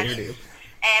work in events.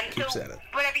 So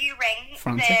whenever you ring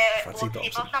Francie the Dobson.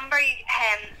 tables number, you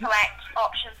select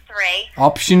option 3.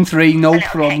 Option 3, no And it'll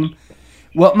problem.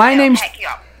 Well, my It'll name's pick you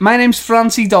up.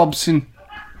 Francie Dobson.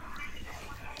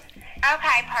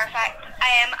 Okay, perfect.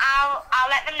 I'll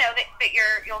let them know that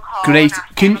you'll call. Great. and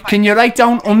ask them about Can you write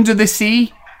down Under the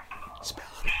Sea?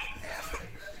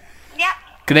 Yep.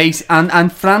 Great.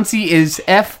 And Francie is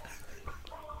F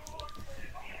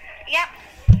Yep.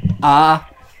 R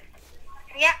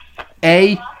Yep. A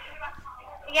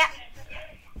Yep.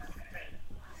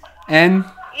 N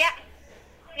Yep.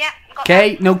 Yep. Got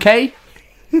K. No K. that.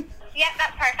 Yep,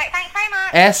 that's perfect. Thanks very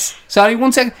much. S. Sorry,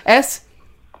 1 second. S.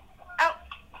 Oh,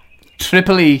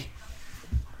 Triple E.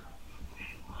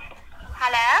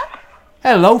 hello.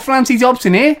 Hello, Francie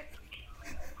Dobson here.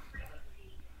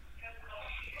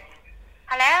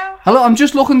 Hello. Hello, I'm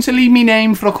just looking to leave me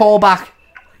name for a call back.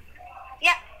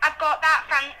 Yep, I've got that.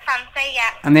 Fancy.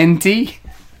 Yep. And then D.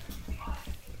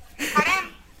 Pardon?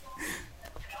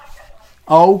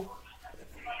 O.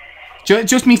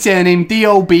 Just me surname.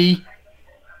 D-O-B.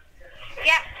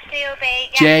 Yep. COB.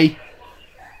 Yep. J.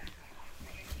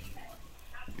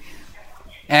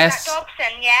 That's S.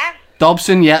 Dobson. Yeah.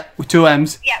 Dobson, yeah, with 2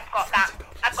 M's. Yep, got that.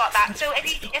 I've got that. So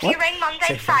if you ring Monday,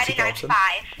 Say Friday Fancy night Dobson. 5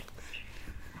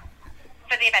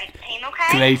 for the event team,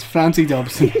 okay? Great, Francie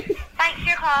Dobson. Thanks for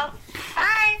your call.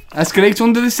 Bye. That's great,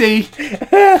 Under the Sea.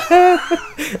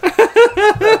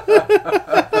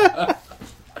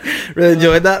 Really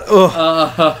enjoyed that.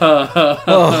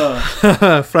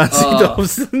 Francie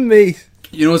Dobson, mate.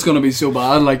 You know it's going to be so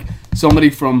bad, like, somebody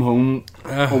from home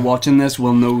or watching this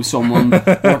will know someone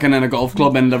working in a golf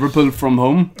club in Liverpool from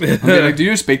home. And be like, do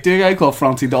you speak to a guy called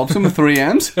Francie Dobson with 3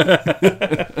 M's?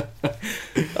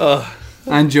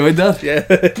 I enjoyed that. Yeah.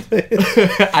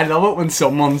 I love it when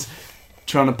someone's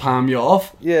trying to palm you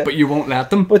off, Yeah. but you won't let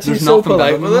them. But There's she's so nothing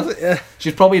better polite than with that. it. Yeah.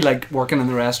 She's probably like working in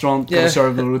the restaurant, Yeah. gonna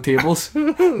serve the little tables.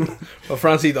 Well,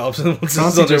 Francie Dobson was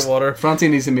Francie, underwater. Francie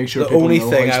needs to make sure The people only know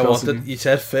thing how I he spells wanted, it. you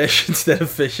said fish instead of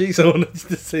fishies. I wanted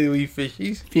to say wee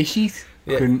fishies. Fishies.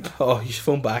 Yeah. Couldn't. Oh, you should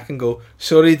phone back and go,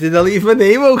 sorry, did I leave my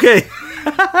name okay?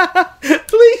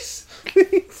 Please.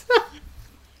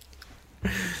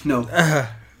 No.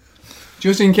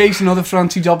 Just in case another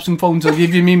Francie Dobson phones, I'll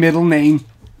give you me middle name.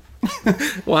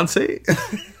 Wancy.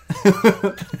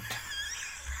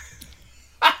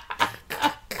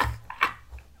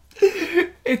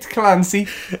 It's Clancy.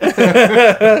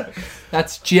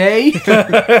 That's Jay.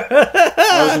 That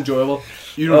was enjoyable.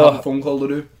 You don't have a phone call to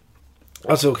do.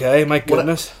 That's okay, my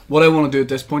goodness. What I want to do at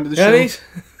this point of the show Eddies?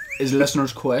 is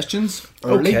listeners' questions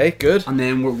early. Okay, good. And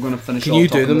then we're going to finish Can off you do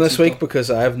talking them about this some week? stuff. Because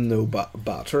I have no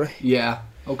battery. Yeah.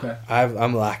 Okay.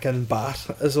 I'm lacking bat,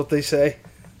 is what they say.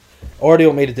 Or do you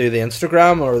want me to do the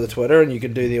Instagram or the Twitter and you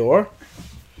can do the or?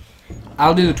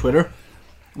 I'll do the Twitter.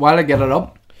 While I get it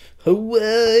up,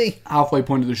 Hooray! halfway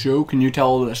point of the show, can you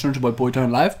tell the listeners about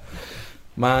Boytown Live?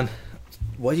 Man,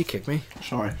 why'd you kick me?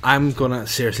 Sorry. I'm gonna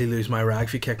seriously lose my rag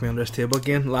if you kick me under this table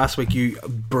again. Last week you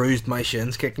bruised my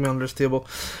shins kicking me under this table.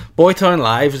 Boytown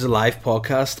Live is a live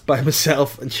podcast by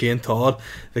myself and Shane Todd,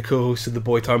 the co-host of the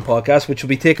Boytown podcast, which will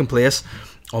be taking place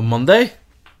on Monday,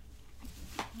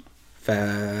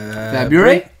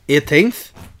 February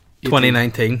 18th,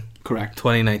 2019. Correct.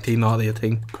 2019, not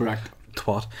 18. Correct.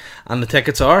 Twat. And the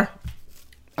tickets are,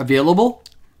 Available.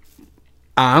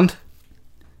 and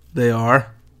they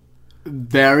are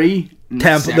Very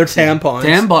 £10. They're £10.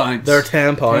 £10. They're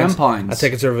 £10. £10. And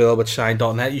tickets are available at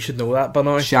shine.net. You should know that by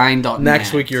now. Shine.net.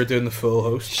 Next week you're doing the full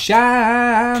host.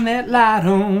 Shine that light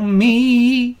on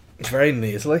me. It's very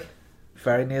nasally.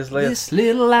 Very nasally. This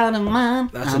little light of mine.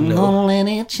 That's a I'm no. gonna let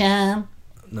it shine.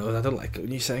 No, I don't like it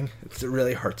when you sing. It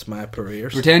really hurts my poor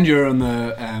ears. Pretend you're on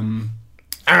the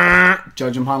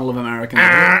judging panel of American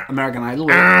Idol.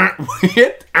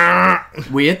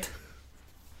 Wait.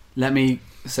 Let me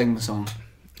sing the song.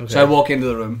 Okay. So I walk into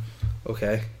the room.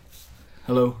 Okay.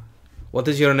 Hello. What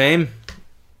is your name?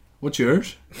 What's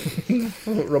yours?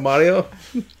 Romario?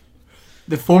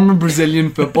 The former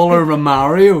Brazilian footballer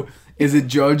Romario is a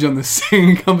judge on the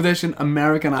singing competition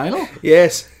American Idol.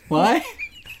 Yes. Why?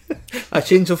 A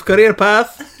change of career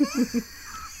path.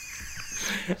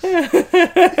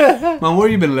 Man, where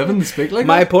you been living to speak like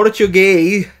My that?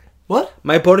 Portuguese. What?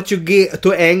 My Portuguese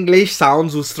to English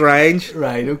sounds so strange.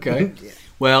 Right, okay.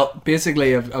 Well,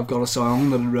 basically I've got a song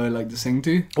that I'd really like to sing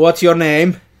to. What's your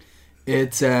name?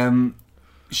 It's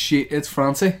it's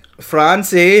Francie.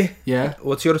 Francie. Yeah.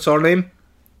 What's your surname?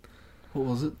 What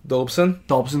was it? Dobson.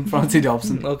 Dobson, Francie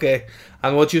Dobson. Okay.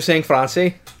 And what you saying,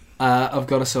 Francie? I've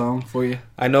got a song for you.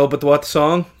 I know, but what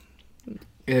song?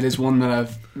 It is one that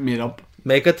I've made up.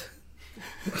 Make it.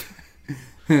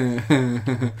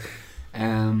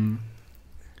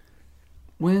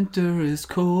 Winter is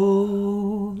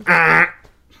cold.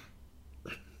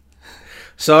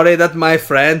 Sorry, that's my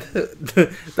friend.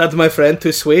 That's my friend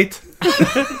Too Sweet.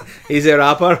 He's a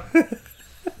rapper.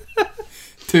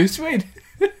 Too Sweet.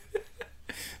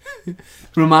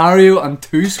 Romario and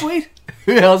Too Sweet?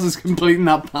 Who else is completing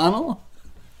that panel?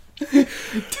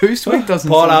 Too Sweet doesn't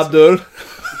Paul sound- Abdul.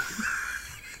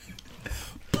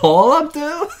 Paul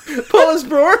Abdul? Paul's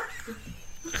brother.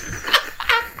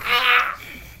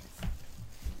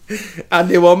 And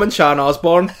the woman, Sean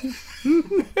Osborne.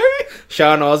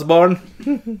 Sean Osborne.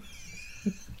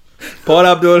 Paul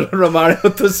Abdul,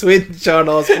 Romario Too Sweet, Sean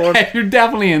Osborne. You're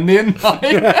definitely Indian.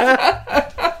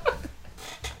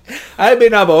 I've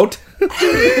been about.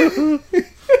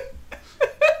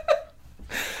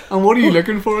 And what are you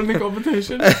looking for in the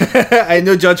competition? I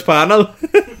know Judge Panel.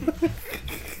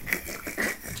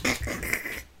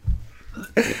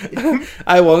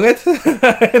 I won it.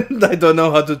 And I don't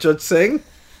know how to judge sing.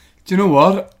 Do you know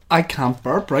what? I can't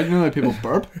burp, right? You know how people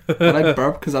burp? But I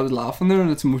burp because I was laughing there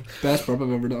and it's the best burp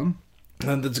I've ever done.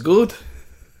 And it's good.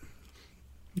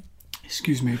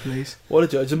 Excuse me, please. What a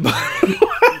judging panel.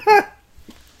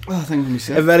 Oh, thank you, If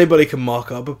sir. anybody can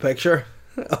mock up a picture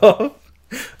of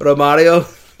Romario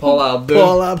Paul Abdul.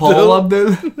 Paul Abdul. Paul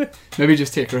Abdul. Maybe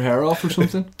just take her hair off or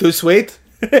something. Too Sweet.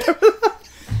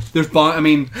 There's bound. I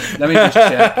mean, let me just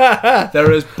check.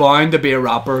 There is bound to be a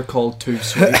rapper called Too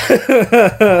Sweet.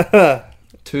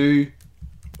 Too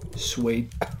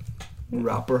Sweet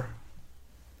rapper.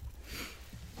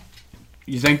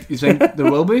 You think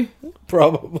there will be?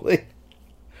 Probably.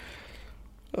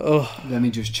 Oh, Let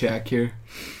me just check here.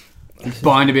 There's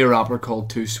bound to be a rapper called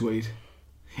Too Sweet.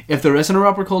 If there isn't a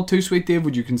rapper called Too Sweet, Dave,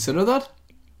 would you consider that?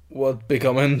 what,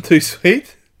 becoming Too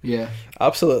Sweet? Yeah.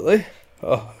 Absolutely.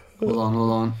 Oh, Hold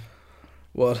on.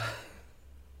 what?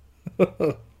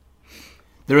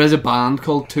 There is a band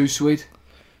called Too Sweet,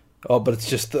 Oh, but it's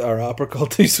just a rapper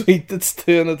called Too Sweet that's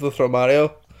doing it with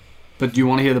Romario. but do you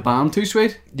want to hear the band Too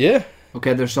Sweet? Yeah.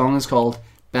 Okay, their song is called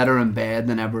Better in Bed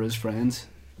Than Ever as Friends.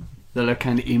 They look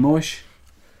kind of emo-ish.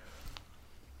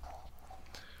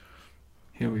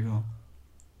 Here we go.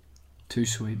 Too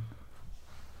Sweet.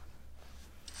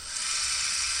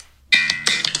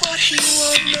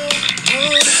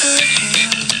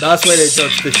 That's why they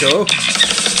judge the show.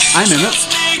 I'm in it.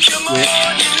 Wait,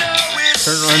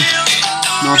 Turn around.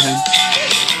 not him.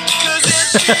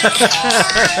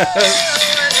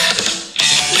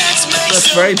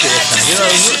 That's very bass, you know,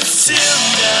 isn't it?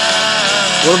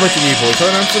 What about the new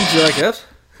Boytown anthem? Do you like it?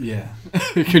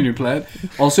 Yeah. Can you play it?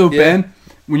 Also, Yeah. Ben,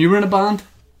 when you were in a band,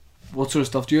 what sort of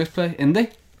stuff do you guys play?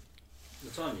 Indie?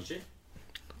 It's on YouTube.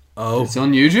 Oh. It's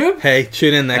on YouTube? Hey,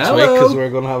 tune in next Hello. week because we're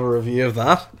going to have a review of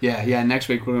that. Yeah, next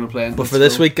week we're going to play it. But for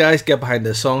this week, guys, get behind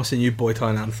this song. It's the new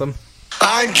Boytown anthem.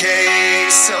 I'm gay,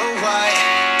 so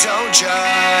why don't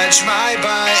judge my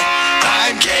butt?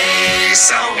 I'm gay,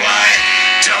 so why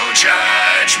don't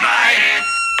judge my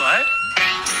butt?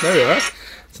 There you are.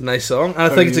 It's a nice song. And I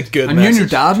think it's a good And you and your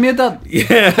message. dad made that?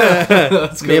 Yeah.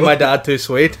 That's Me and cool. my dad, Too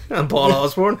Sweet. And Paul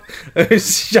Osborne.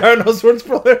 Who's Sharon Osborne's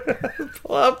brother.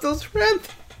 Paul Abdul's friend.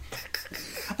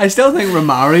 I still think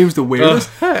Romario was the weirdest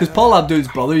because Paul Abdul's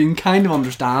brother, you can kind of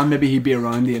understand maybe he'd be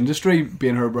around the industry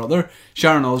being her brother.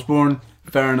 Sharon Osbourne,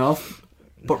 fair enough,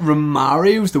 but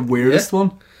Romario's the weirdest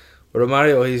one.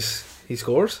 Romario, he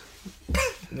scores.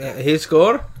 Yeah, he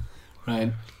score.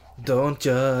 Right. Don't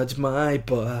judge my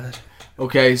butt.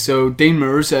 Okay, so Dean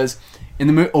Moore says in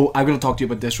the movie. Oh, I'm going to talk to you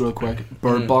about this real quick.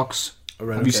 Bird Box.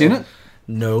 Right, Have you okay. seen it?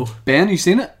 No. Ben, you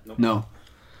seen it? No.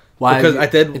 Why? Because I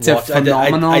did It's watch. a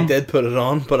phenomenon. I did put it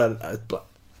on, but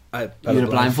I You had a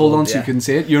blindfold on, so you yeah. couldn't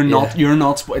see it. You're not. Yeah. You're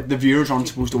not. The viewers aren't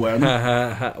supposed to wear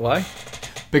them Why?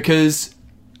 because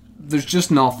there's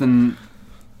just nothing.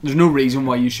 There's no reason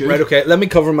why you should. Right, okay, let me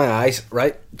cover my eyes,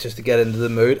 right? Just to get into the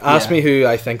mood. Ask Yeah. me who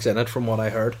I think's in it from what I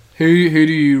heard. Who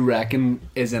do you reckon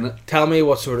is in it? Tell me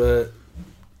what sort of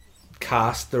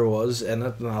cast there was in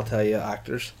it, and I'll tell you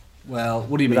actors Well,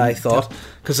 what do you that mean? I thought.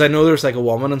 Because I know there's like a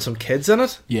woman and some kids in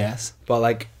it, Yes. but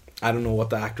like, I don't know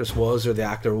what the actress was or the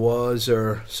actor was,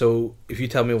 or so if you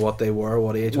tell me what they were,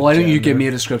 what age. Why what don't you gender. give me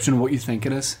a description of what you think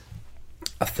it is?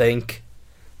 I think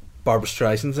Barbara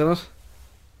Streisand's in it.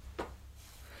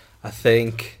 I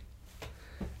think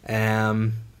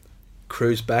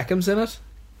Cruz Beckham's in it.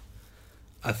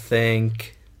 I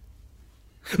think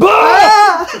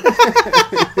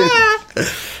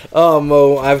oh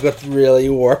Mo, I've got really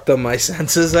worked on my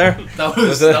senses there. That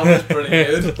was pretty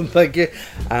good. Thank you.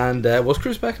 And was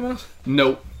Cruz Beckham in it?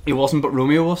 No, it wasn't, but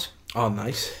Romeo was. Oh,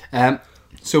 nice.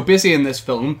 So basically, in this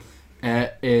film,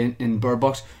 in Bird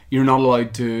Box, you're not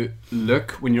allowed to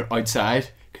look when you're outside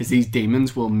because these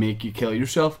demons will make you kill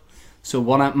yourself. So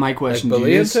my Like question to you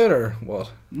bully is, into it or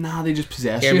what? nah, they just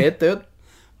possess Hear you. me, do it.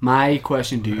 My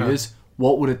question to you is,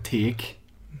 what would it take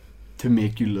to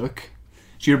make you look?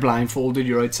 So you're blindfolded,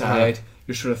 you're outside,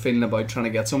 you're sort of feeling about trying to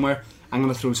get somewhere. I'm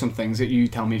going to throw some things at you.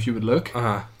 Tell me if you would look.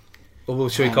 Well,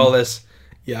 should we call this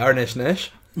Yar Nish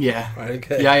Nish? Yeah. Right,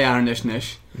 okay. Yeah, Nish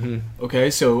Nish.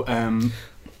 Okay, so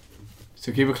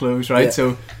so keep it close, right?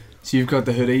 Yeah. So you've got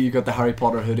the hoodie, you've got the Harry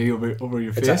Potter hoodie over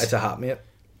your face. It's a hat, mate.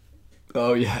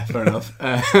 Oh yeah, fair enough.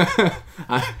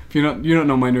 If you don't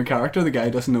know my new character, the guy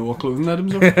doesn't know what clothing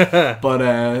items are.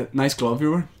 But nice glove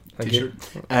you were. Thank T-shirt.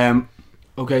 You.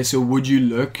 Okay, so would you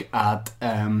look at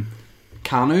Kanu?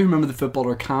 Remember the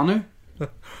footballer Kanu?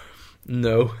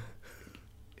 No.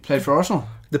 Played for Arsenal.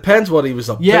 Depends what he was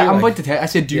up to. Yeah, I'm about to tell you. I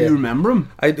said, do you remember him?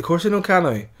 Of course I know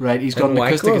Kanu. Right, he's got And an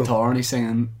acoustic Wanko. guitar and he's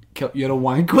singing, you had a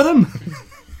wank with him?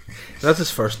 That's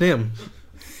his first name.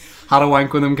 Had a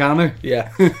wank with him, Kanu?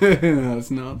 Yeah. No,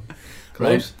 it's not. Close.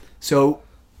 Right, so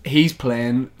he's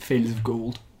playing Fields of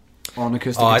Gold on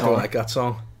acoustic guitar. I don't like that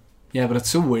song. Yeah, but it's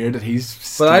so weird that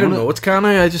he's... But I don't stealing know. it. It's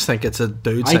Kanu. I just think it's a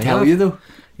dude I singing tell it. you though.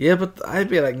 Yeah, but I'd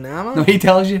be like, nah, man. No, he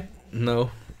tells you.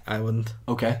 No, I wouldn't.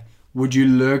 Okay. Would you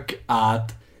look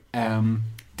at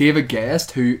David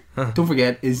Guest, who, don't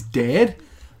forget, is dead,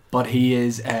 but he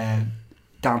is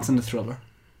dancing the Thriller.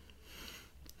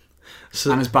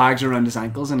 So, And his bags are around his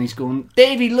ankles and he's going,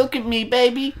 Davey, look at me,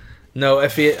 baby. no,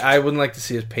 I wouldn't like to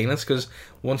see his penis, because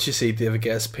once you see David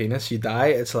Guest's penis, you die.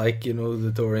 It's like, you know,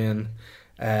 the Dorian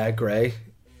Gray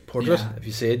portrait. Yeah. If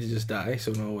you see it, you just die.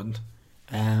 So no, I wouldn't.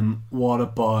 What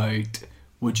about,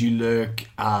 would you look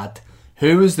at,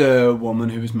 who was the woman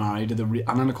who was married to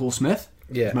Anna Nicole Smith?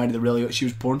 Yeah. Married to she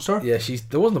was a porn star? Yeah,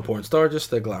 there wasn't a porn star,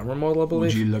 just a glamour model, I Would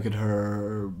believe. you look at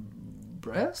her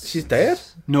breasts? She's dead.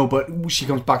 No, but she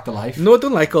comes back to life. No, I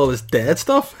don't like all this dead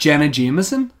stuff. Jenna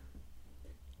Jameson?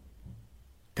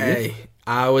 Hey,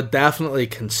 I would definitely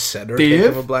consider Dave?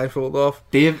 taking a blindfold off.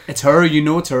 Dave, it's her. You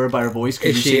know it's her by her voice. 'Cause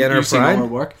Is you've she seen- in her you've seen all prime? her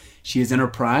work. She is in her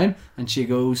prime, and she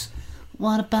goes,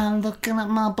 "What about looking at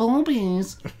my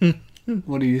boobies?"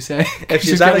 What do you say? If She's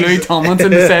she's got that Louis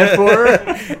Tomlinson to say it for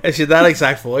her. If she had that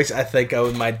exact voice, I think I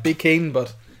might be keen,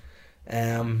 but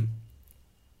I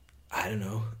don't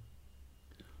know.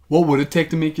 What would it take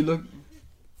to make you look?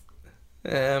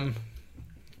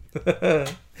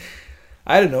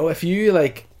 I don't know. If you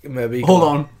like, maybe Hold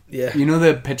on. Yeah. You know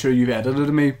the picture you've edited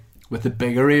of me with the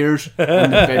bigger ears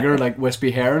and the bigger like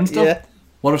wispy hair and stuff. Yeah.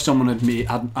 What if someone had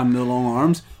the long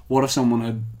arms? What if someone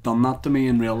had done that to me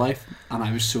in real life and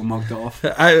I was so mugged off?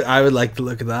 I would like to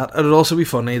look at that. It would also be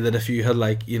funny that if you had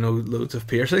like, you know, loads of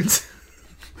piercings.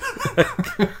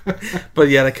 But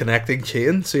you had a connecting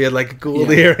chain, so you had like gold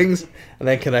earrings and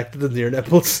then connected to your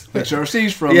nipples. The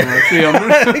jerseys from Yeah.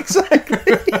 300. Exactly.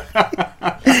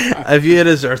 If you had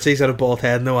a Xerxes and a bald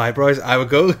head, no eyebrows, I would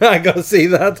go. I gotta see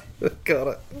that. Got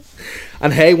it.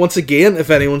 And hey, once again, if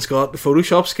anyone's got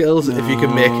Photoshop skills, if you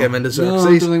can make him into No, I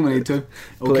Xerxes, don't think we need to. Okay.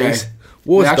 please.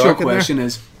 What was The actual dark in there? question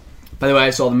is, by the way, I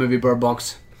saw the movie Bird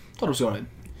Box. Thought it was alright.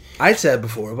 I said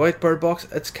before about Bird Box,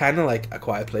 it's kind of like A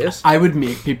Quiet Place. I would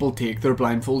make people take their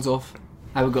blindfolds off.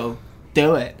 I would go,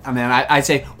 do it. And then I'd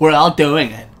say, we're all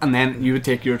doing it. And then you would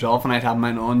take yours off and I'd have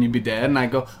mine on, you'd be dead. And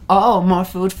I'd go, oh, more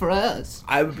food for us.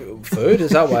 Food?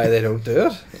 Is that why they don't do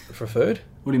it? For food?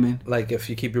 What do you mean? Like if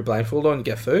you keep your blindfold on, you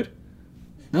get food?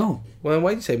 No. Well, then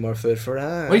why do you say more food for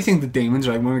us? Why do you think the demons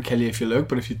are like, I'm going to kill you if you look,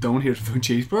 but if you don't, here's a food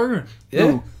cheeseburger? Yeah.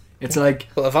 No. It's like,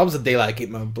 Well, if I was a deal, I'd keep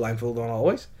my blindfold on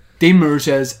always. Dean Moore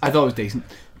says, I thought it was decent.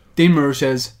 Dean Moore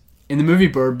says, in the movie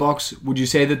Bird Box, would you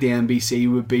say that the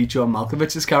NBC would be John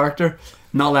Malkovich's character?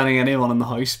 Not letting anyone in the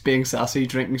house, being sassy,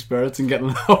 drinking spirits, and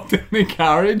getting locked in the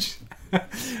carriage?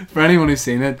 For anyone who's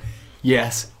seen it,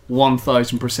 yes,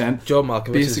 1000%. John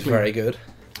Malkovich is Basically- very good.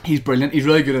 He's brilliant. He's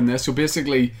really good in this. So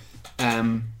basically,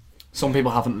 some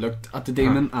people haven't looked at the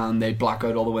demon and they black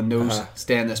out all the windows,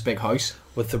 stay in this big house,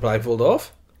 With the blindfold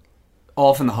off?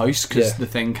 off in the house because Yeah. the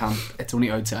thing can't. It's only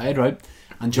outside, right?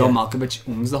 And John Malkovich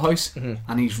owns the house,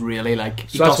 and he's really like.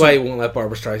 So that's why he won't let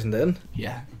Barbara Streisand in.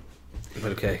 Yeah.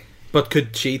 But okay. But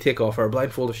could she take off her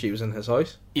blindfold if she was in his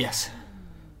house? Yes.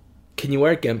 Can you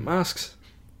wear gimp masks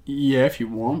Yeah, if you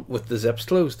want. with the zips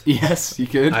closed? Yes, you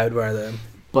could. I would wear them.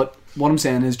 But what I'm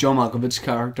saying is, John Malkovich's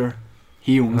character,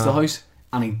 he owns the house,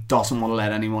 and he doesn't want to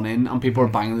let anyone in. And people are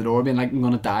banging the door, being like, "I'm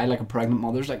gonna die," like a pregnant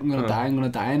mother's like, "I'm gonna die, I'm gonna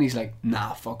die," and he's like,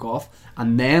 "Nah, fuck off."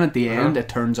 And then at the end, it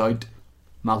turns out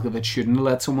Malkovich shouldn't have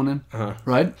let someone in,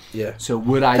 right? Yeah. So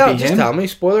would I be Just him? tell me.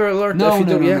 Spoiler alert. No, if you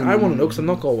no, don't, no, yeah, no, I no, want to no, know because I'm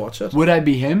not gonna watch it. Would I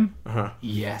be him? Uh-huh.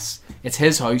 Yes. It's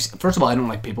his house. First of all, I don't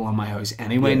like people in my house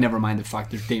anyway. Yeah. Never mind the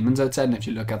fact there's demons outside, and if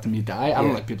you look at them, you die. I don't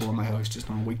Yeah. like people in my house just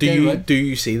on a Do weekday. you right? do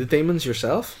you see the demons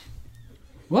yourself?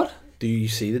 What? do you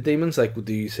see the demons? Like,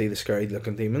 do you see the scary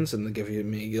looking demons and they give you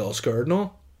me all scared and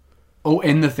all? Oh,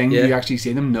 in the thing, Yeah. do you actually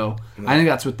see them? No. I think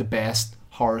that's what the best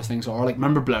horror things are. Like,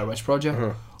 remember Blair Witch Project?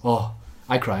 Oh,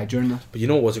 I cried during that. But you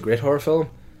know what was a great horror film?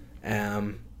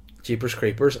 Jeepers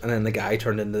Creepers, and then the guy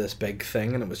turned into this big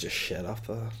thing, and it was just shit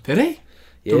after that. Did he?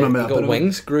 Yeah, Don't remember he that got bit of it.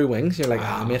 wings, grew wings. You're like,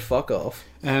 ah, mate, fuck off.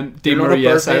 Dave You're not Murray, a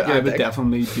yes, bird, mate, I you're a would dick.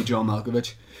 definitely be John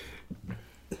Malkovich.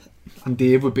 And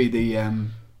Dave would be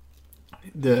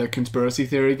the conspiracy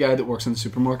theory guy that works in the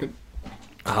supermarket.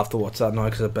 I have to watch that now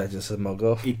because I bet it's a mug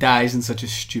off. He dies in such a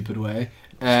stupid way.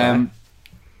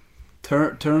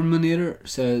 Terminator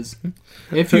says,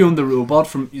 if you owned the robot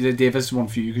from... Dave, this is one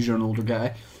for you because you're an older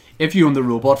guy. If you owned the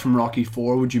robot from Rocky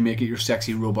 4, would you make it your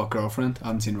sexy robot girlfriend? I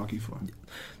haven't seen Rocky 4.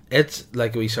 It's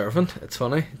like a wee servant. It's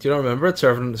funny. Do you not remember it?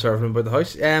 Serving about the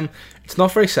house. It's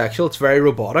not very sexual. It's very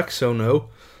robotic, so no.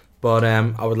 But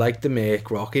I would like to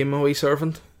make Rocky my wee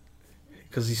servant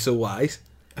because he's so wise.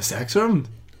 A sex servant?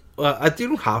 Well, I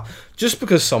don't have... Just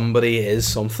because somebody is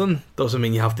something doesn't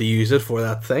mean you have to use it for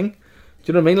that thing. Do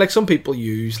you know what I mean? Like, some people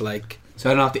use, like... So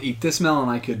I don't have to eat the smell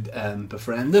and I could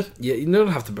befriend it? Yeah, you don't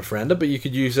have to befriend it, but you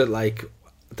could use it, like,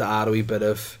 to add a wee bit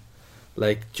of,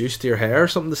 like, juice to your hair or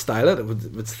something to style it.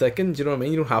 It's thickened, do you know what I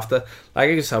mean? You don't have to... Like, I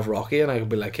could just have Rocky and I could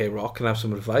be like, hey, Rock, can I have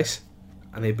some advice?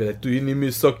 And he'd be like, do you need me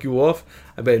to suck you off?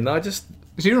 I'd be like, no, just...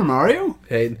 Is he a Mario?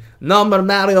 Hey, no, but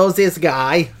Mario's this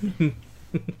guy.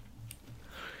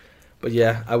 But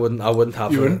yeah, I wouldn't have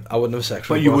a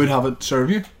sexual... But you robot. would have it serve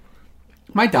you?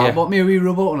 My dad Yeah. bought me a wee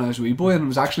robot when I was a wee boy, and it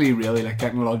was actually really like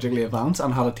technologically advanced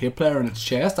and had a tape player in its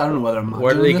chest. I don't know whether I'm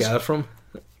Where did he this. get it from?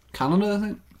 Canada, I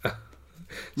think.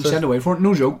 He So- sent away for it.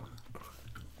 No joke.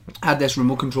 Had this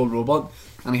remote controlled robot,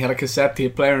 and he had a cassette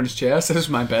tape player in his chest. This was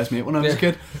my best mate when I was a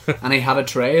kid. And he had a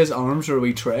tray. His arms were a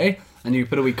wee tray, and you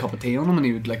could put a wee cup of tea on him, and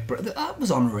he would like. That was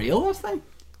unreal. That thing.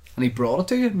 And he brought it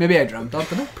to you. Maybe I dreamt that,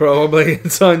 didn't I? Probably.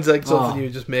 It sounds like something Oh. you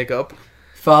just make up.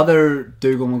 Father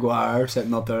Dougal Maguire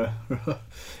sitting up there.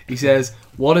 He says,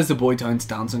 "What is the Boytown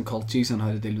stance on culties and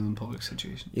how to deal with in public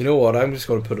situations?" You know what? I'm just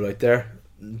going to put it out there.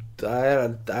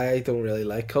 I don't really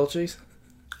like cultures.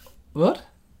 What?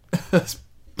 That's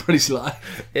pretty sly.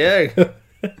 Yeah.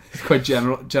 It's quite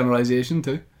generalization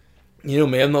too. You know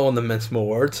me, I'm not one to mince my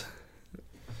words.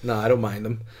 No, I don't mind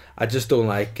them. I just don't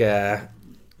like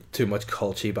too much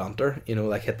culty banter. You know,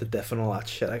 like hit the diff and all that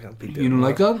shit. I can't be doing You don't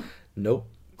like that? Nope.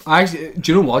 Actually,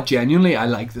 do you know what? Genuinely, I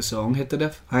like the song "Hit the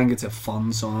Diff." I think it's a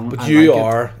fun song. But I you like it.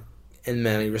 are, in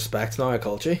many respects, now a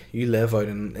culty. You live out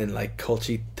in like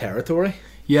culty territory.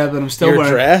 Yeah, but I'm still You're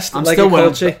wearing. dressed I'm like still a wearing.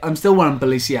 culty. I'm still wearing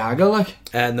Balenciaga,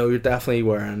 like No, you're definitely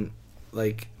wearing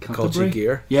like Canterbury culty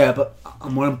gear. Yeah, but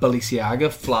I'm wearing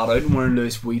Balenciaga flat out. I'm wearing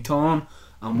Louis Vuitton.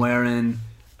 I'm wearing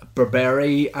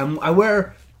Burberry. I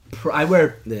wear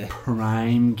Yeah.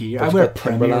 prime gear. But I it's wear got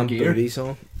premier Timberland gear. booties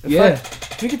on. In Yeah.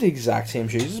 fact, you get the exact same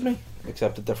shoes as me,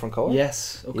 except a different colour.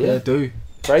 Yes, okay, Yeah. I do.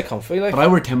 Very comfy, like. But I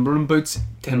wear Timberland boots.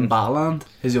 Timbaland,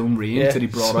 his own range Yeah. that he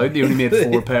brought out. He only made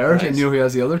 4 pairs, and you know who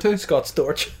has the other 2? Scott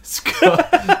Storch.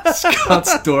 Scott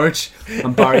Storch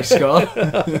and Barry Scott.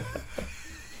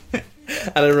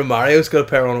 And then Romario's got a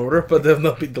pair on order, but they've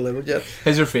not been delivered yet.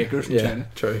 His are fakers from China.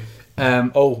 true.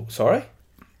 Um, Oh, sorry?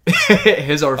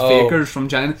 his are fakers from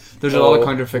China. There's a lot of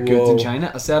counterfeit goods in whoa.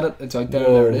 China. I said it. It's out there.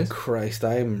 There it is. Christ,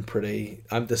 I'm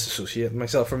disassociating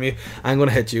myself from you. I'm going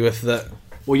to hit you with the...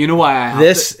 Well, you know why I have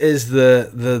This is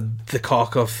the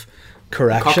cock of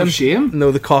correction. Cock of shame?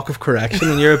 No, the cock of correction.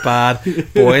 When you're a bad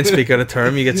boy and speak out of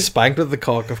term, you get spanked with the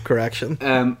cock of correction.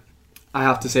 I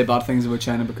have to say bad things about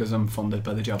China because I'm funded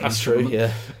by the Japanese. That's true,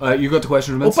 government. yeah. You got the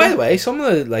question from Oh, by Insta? the way, some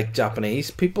of the like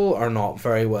Japanese people are not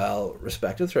very well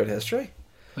respected throughout history.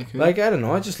 Like, who? Like, I don't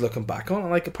know, just looking back on it,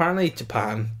 like apparently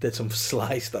Japan did some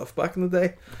sly stuff back in the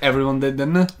day. Everyone did,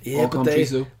 didn't they? Yeah, All but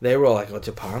countries though. they were all like, oh,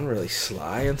 Japan really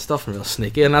sly and stuff and real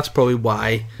sneaky, and that's probably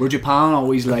why. Where Japan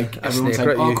always like everyone's snake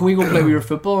like, at oh, you. can we go play with your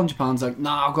football? And Japan's like,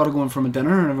 nah, I've got to go in from a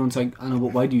dinner. And everyone's like, I know,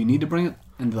 but why do you need to bring it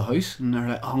into the house? And they're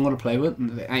like, oh, I'm going to play with it.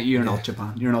 And they're like, you're not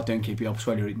Japan. You're not doing keepy ups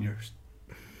while you're eating yours.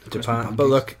 Japan. But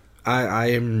look, I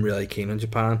am really keen on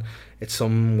Japan. It's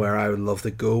somewhere I would love to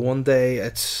go one day.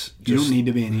 It's just, You don't need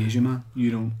to be in Asia, man.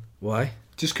 You don't. Why?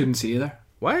 Just couldn't see you there.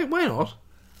 Why not?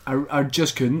 I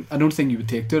just couldn't. I don't think you would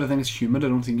take to it. I think it's humid. I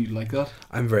don't think you'd like that.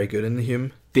 I'm very good in the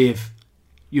hume. Dave,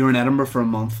 you were in Edinburgh for a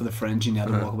month for the Fringe and you had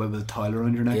to walk away with a towel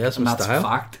around your neck. Yeah, that's and my that's style.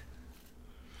 fact.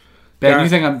 Ben, Yeah.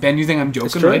 you think I'm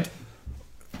joking, true. right?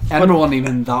 Edinburgh wasn't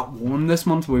even that warm this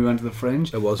month when we went to the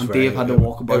Fringe. It was and very- Dave had to it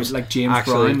walk about was like James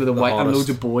actually Brown with a the white and hottest. loads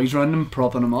of boys around him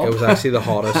propping him up. It was actually the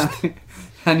hottest.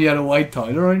 And you had a white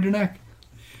towel around your neck.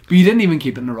 But you didn't even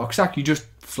keep it in a rucksack. You just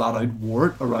flat out wore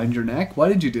it around your neck. Why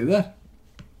did you do that?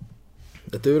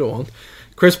 I do what I want.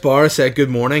 Chris Barr said, "Good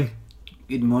morning.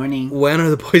 Good morning. When are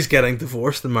the boys getting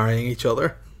divorced and marrying each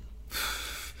other?"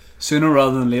 Sooner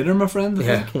rather than later, my friend. I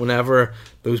Yeah, think. whenever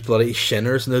those bloody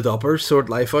shinners and the duppers sort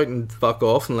life out and fuck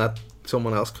off and let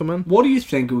someone else come in. What do you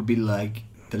think it would be like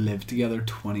to live together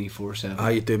 24/7? Ah,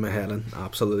 you do my head in.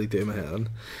 Absolutely do my head in.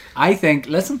 I think.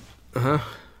 Listen. Uh-huh.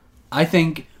 I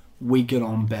think we get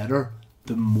on better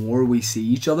the more we see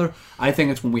each other. I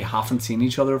think it's when we haven't seen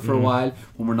each other for a while,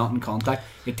 when we're not in contact.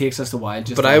 It takes us a while.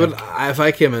 Just. But to I would, like- if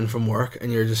I came in from work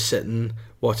and you're just sitting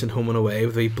watching Home and Away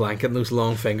with a blanket and those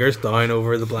long fingers down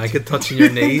over the blanket touching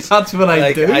your knees. That's what I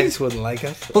like, do. I just wouldn't like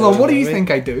it. Hold on. What do know you I mean?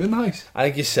 think I do in the house? I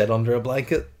think you sit under a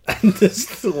blanket and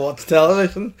just watch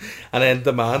television and then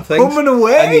demand things. Home and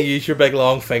Away? And you use your big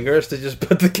long fingers to just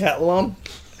put the kettle on.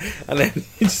 And then you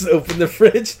just open the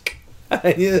fridge and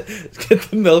then you get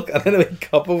the milk and then a big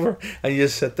cup over and you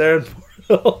just sit there and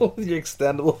pour it all with your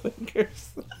extendable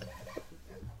fingers.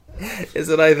 Is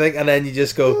what I think. And then you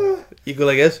just go, you go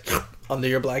like this under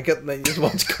your blanket and then you just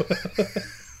watch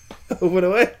Home and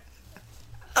Away.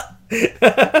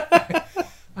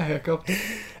 I hiccup.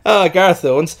 Gareth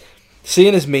Owens,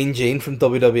 seeing as Mean Gene from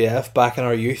WWF back in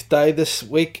our youth died this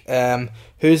week,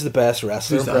 who's the best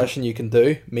wrestler Who's that? impression you can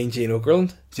do? Mean Gene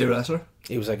Okerlund. Is he a wrestler?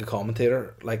 He was like a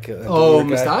commentator, like a Oh, weird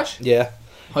guy. moustache? Yeah.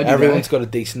 How'd he Everyone's die? got a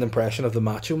decent impression of the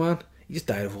Macho Man. He just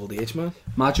died of old age, man.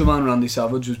 Macho Man Randy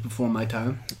Savage was before my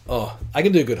time. Oh, I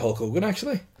can do a good Hulk Hogan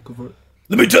actually. Go for it.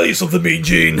 Let me tell you something, Mean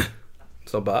Gene.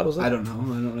 It's not bad, was it? I don't know.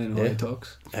 I don't really know how Yeah. he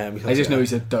talks. I I just know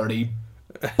he's a dirty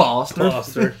bastard.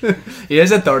 Bastard. He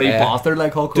is a dirty Yeah. bastard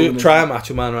like Hulk Hogan. Try a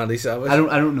Macho Man Randy Savage. I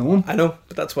don't know him. I know,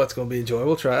 but that's what's going to be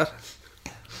enjoyable. Try it.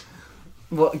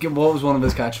 What was one of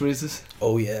his catchphrases?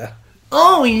 Oh yeah.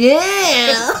 Oh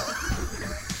yeah.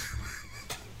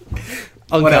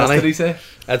 What else did he say?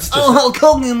 That's just Hulk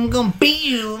Hogan, I'm gonna beat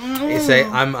you. You say,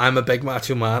 I'm a big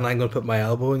macho man, I'm going to put my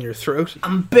elbow in your throat.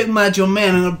 I'm a big macho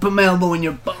man. I'm gonna put my elbow in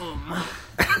your bum.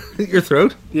 Your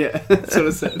throat? Yeah, that's what I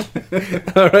said.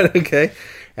 Alright, okay.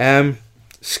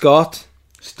 Scott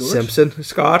Stewart? Simpson.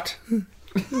 Scott.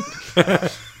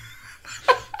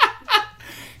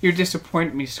 You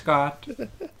disappoint me, Scott.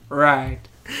 Right.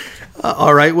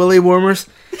 Alright, Willie Warmers.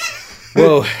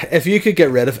 Whoa, if you could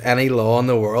get rid of any law in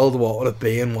the world, what would it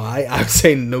be and why? I would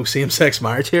say no same-sex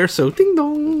marriage here, so ding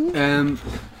dong.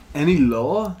 Any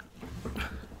law?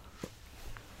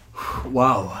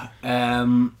 Wow.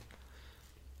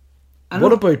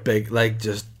 What about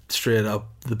just straight up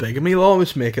the bigamy law,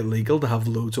 which make it legal to have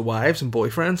loads of wives and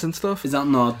boyfriends and stuff? Is that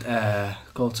not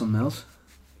called something else?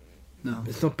 No,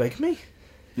 It's not bigamy?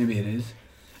 maybe it is.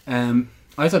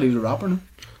 I thought he was a rapper. No.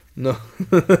 No.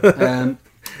 Um,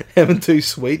 Him and Too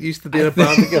Sweet used to be in a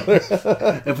band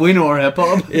together. if we know our hip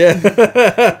hop, Yeah.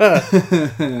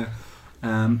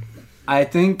 I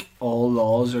think all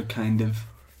laws are kind of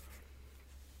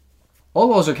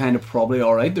probably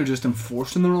alright. They're just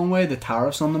enforced in the wrong way. The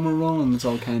tariffs on them are wrong, and it's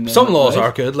all kind of. Some laws right.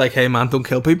 are good, like, hey man, don't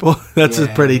kill people. That's a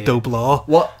Yeah, pretty yeah. dope law.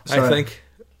 What? I Sorry. think.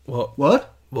 What?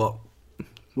 What? What?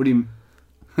 What do you?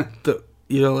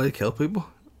 You don't like to kill people?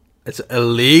 It's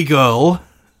illegal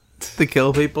to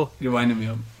kill people. You're winding me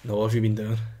up. No, what have you been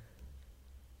doing?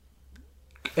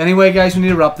 Anyway, guys, we need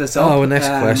to wrap this up. Oh, next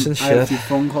question, I have a shit. few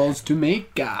phone calls to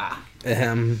make.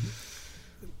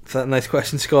 Is that a nice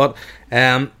question, Scott?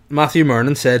 Matthew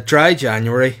Mernon said, dry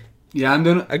January, Yeah, I'm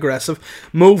doing it. aggressive.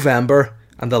 Movember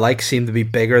and the like seem to be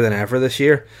bigger than ever this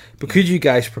year. But could you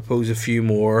guys propose a few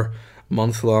more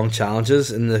month-long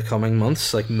challenges in the coming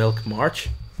months, like Milk March?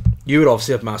 You would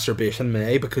obviously have Masturbation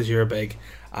May because you're a big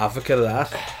advocate of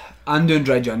that. I'm doing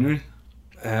dry January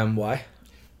Why?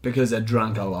 because I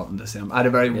drank a lot in December. I had a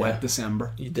very Yeah. wet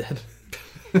December. You did.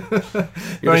 Your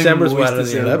Very December's moist wetter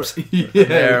than your lips. December. Yeah.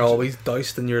 They're always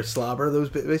doused in your slobber, those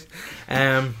babies.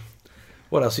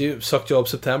 What else? You suck job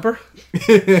September,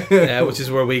 which is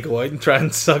where we go out and try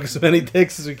and suck as many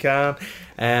dicks as we can.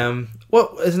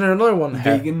 What isn't there another one?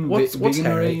 Vegan- What's vegan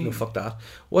hairy? hairy? No, fuck that.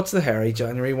 What's the hairy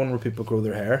January one where people grow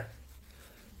their hair?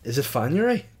 Is it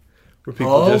January? Where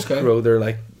people just okay. grow their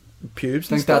like pubes? I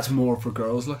think and stuff? that's more for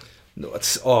girls. Like, No,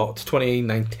 it's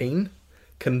 2019.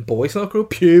 Can boys not grow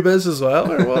pubes as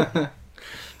well, or what? No.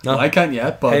 well, I can't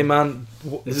yet, but Hey man,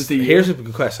 This is the here's year. a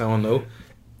good question I want to know.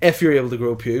 If you're able to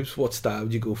grow pubes, what style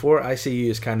would you go for? I see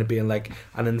you as kind of being like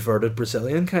an inverted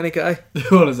Brazilian kind of guy.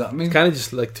 what does that mean? Kind of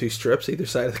just like two strips either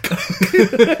side of the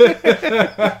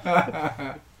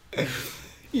cock.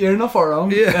 You're not far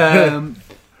wrong. Yeah.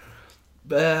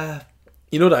 Uh,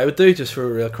 You know what I would do just for a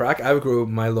real crack? I would grow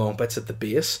my long bits at the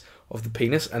base of the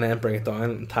penis and then bring it down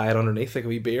and tie it underneath like a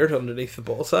wee beard underneath the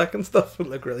ball sack and stuff. It would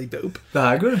look really dope. The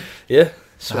Hagrid? Yeah.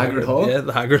 The Hagrid hog? Yeah,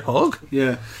 the Hagrid hog.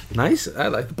 Yeah. Nice. I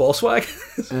like the ball swag.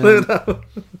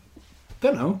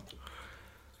 Don't know.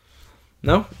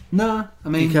 No? Nah, I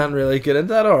mean... You can't really get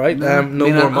into that, alright. No, I mean,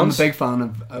 more I'm months. a big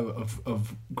fan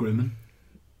of grooming.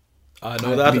 I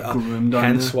know I'd be that. groomed on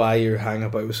Hence there. why you're hanging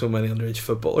about with so many underage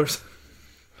footballers.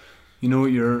 You know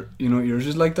what yours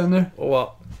is like down there?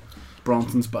 What?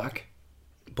 Bronson's back.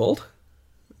 Bald?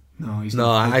 No, he's No,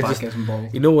 not. His I back just... isn't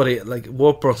bald. You know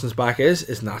what Brunson's back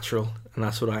is natural. And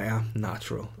that's what I am.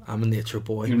 Natural. I'm a nature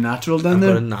boy. You're natural down I've got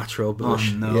there? a natural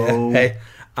bush. Oh, no. Yeah. Hey,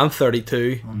 I'm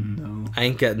 32. Oh no. I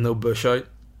ain't getting no bush out.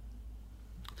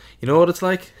 You know what it's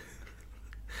like?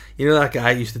 You know that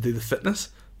guy who used to do the fitness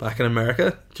back in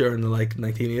America during the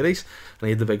 1980s, and he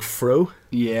had the big fro.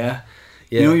 Yeah.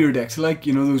 Yeah. You know what your dick's like?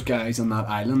 You know those guys on that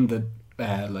island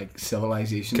that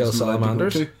civilizations Kill isn't allowed to go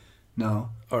salamanders? to? No.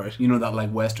 Alright. You know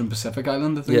that Western Pacific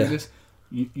island, I think Yeah. it is?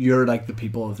 You're like the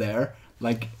people of there.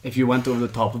 Like, if you went over the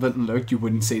top of it and looked, you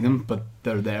wouldn't see them, but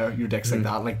they're there. Your dick's like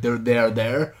that. Like, they're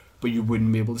there, but you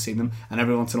wouldn't be able to see them. And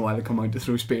every once in a while they come out to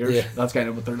throw spears. Yeah. That's kind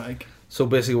of what they're like. So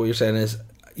basically what you're saying is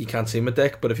you can't see my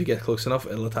dick, but if you get close enough,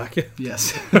 it'll attack you.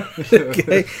 Yes.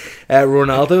 Okay.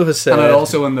 Ronaldo has said... And it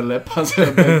also in the lip has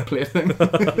a big plaything.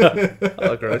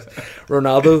 Oh, gross.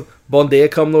 Ronaldo, bon dia,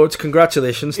 cum lords.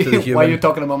 Congratulations to the human... Why are you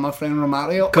talking about my friend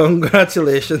Romario?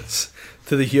 Congratulations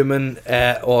to the human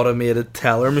automated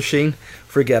teller machine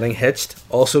for getting hitched.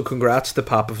 Also, congrats to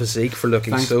Papa Physique for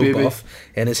looking Thanks, so baby. buff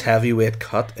in his heavyweight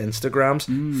cut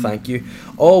Instagrams. Thank you.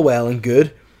 All well and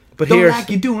good. But Don't here's, like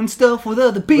you doing stuff with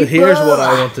other people. but here's what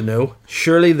I want to know.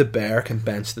 Surely the bear can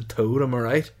bench the toad, am I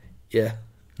right? Yeah.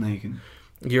 No, you can.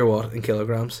 You're what, in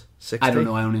kilograms? 60? I don't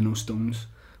know, I only know stones.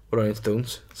 What are in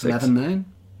stones? 6? 11-9?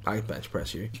 I can bench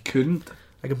press you. You couldn't.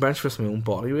 I can bench press my own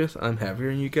body weight. I'm heavier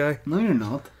than you, guy. No, you're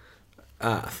not.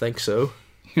 I think so.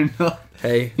 You're not.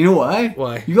 Hey. You know why?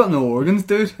 Why? You got no organs,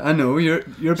 dude. I know. You're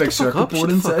a big circuit board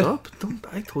inside. Up. Don't,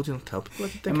 I told you not to tell people.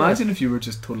 Like a dickhead. Imagine if you were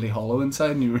just totally hollow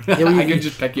inside and you were. Yeah, well, I you- could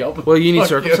just pick you up. And well, you need fuck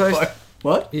circumcised. fuck.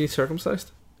 What? You need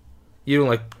circumcised. You don't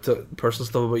like personal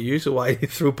stuff about you, so why do you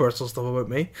throw personal stuff about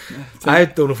me? I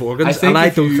don't have organs, and I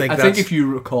don't think that's... I think if you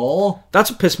recall. That's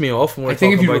what pissed me off when we're I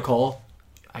think if talking you about... recall.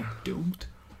 I don't.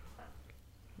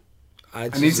 I I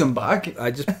just, need some back.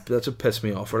 That's what pissed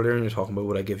me off earlier when you were talking about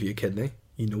would I give you a kidney.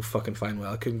 You know fucking fine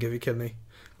well I couldn't give you a kidney.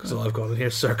 Because all I've got in here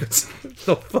is circuits. It's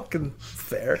not fucking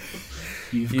fair.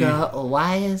 You've got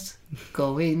wires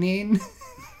going in.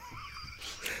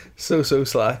 So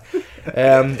sly.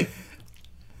 I'm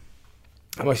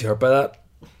actually hurt by that.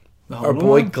 Our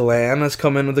boy Glenn has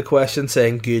come in with a question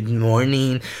saying, "Good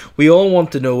morning. We all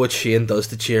want to know what Shane does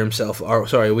to cheer himself. Or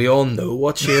sorry, we all know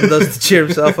what Shane does to cheer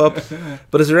himself up.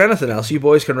 But is there anything else you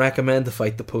boys can recommend to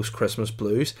fight the post-Christmas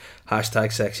blues?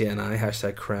 Hashtag sexy and I.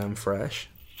 Hashtag creme fresh.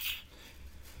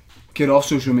 Get off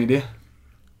social media.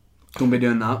 Don't be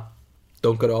doing that.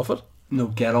 Don't get off it. No,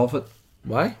 get off it.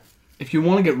 Why? If you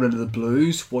want to get rid of the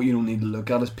blues, what you don't need to look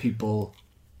at is people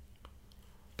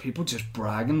just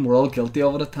bragging. We're all guilty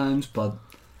of it at times, but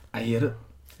I hate it.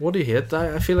 What do you hate?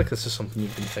 I feel like this is something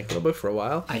you've been thinking about for a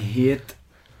while. I think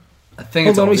Hold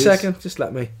it's on a obvious. second. Just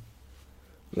let me.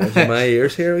 Listen to my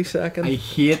ears here a second. I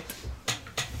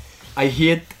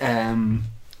hate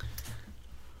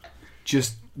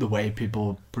just the way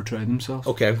people portray themselves.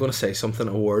 Okay, I'm going to say something,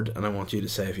 a word, and I want you to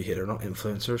say if you hate it or not.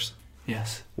 Influencers.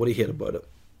 Yes. What do you hate about it?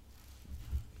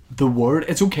 The word,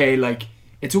 it's okay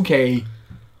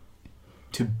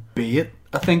to be it.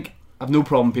 I think I've no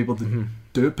problem people to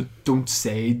do it, but don't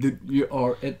say that you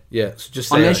are it. Yeah, so just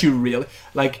say Unless it. you really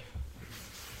like.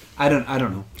 I don't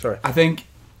know. Sorry. I think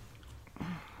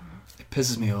it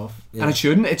pisses me off, Yeah. and it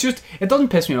shouldn't. It doesn't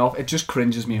piss me off. It just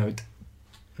cringes me out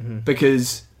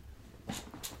because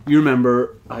you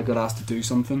remember I got asked to do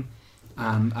something,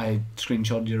 and I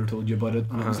screenshotted you or told you about it,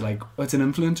 and I was like, oh, "It's an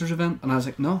influencers event," and I was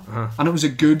like, "No," and it was a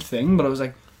good thing, but I was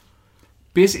like,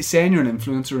 basically saying you're an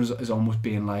influencer is almost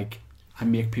being like, I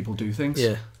make people do things.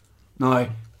 Yeah. Now,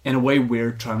 in a way,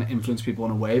 we're trying to influence people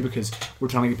in a way because we're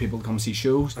trying to get people to come see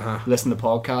shows, listen to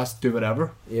podcasts, do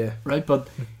whatever. Yeah. Right? But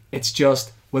it's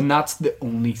just, when that's the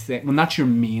only thing, when that's your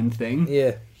main thing,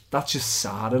 Yeah. that's just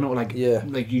sad, isn't it? Like, Yeah.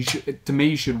 like you should, to me,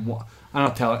 you should want, I'm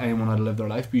not telling anyone how to live their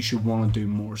life, but you should want to do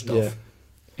more stuff. Yeah.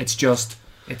 It's just,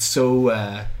 it's so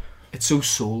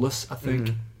soulless, I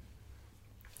think.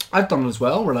 I've done it as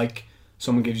well, where like,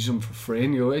 someone gives you something for free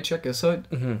and you go, hey, check this out.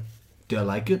 Do I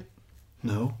like it?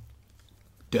 No.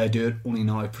 Do I do it only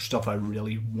now for stuff I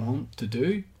really want to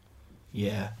do?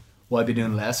 Yeah. Will I be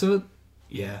doing less of it?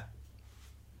 Yeah.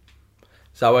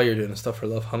 Is that why you're doing the stuff for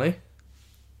Love Honey?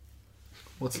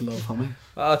 What's Love Honey?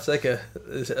 Oh, it's like a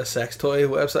sex toy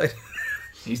website.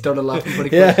 He started laughing pretty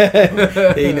quick.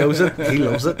 Yeah, he knows it. He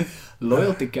loves it.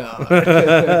 Loyalty card.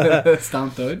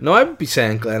 Stamped out. No, I would be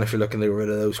saying, Glenn, if you're looking to get rid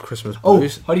of those Christmas Oh,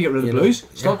 blues. how do you get rid of You know, blues?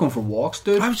 Start yeah. going for walks,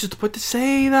 dude. I was just about to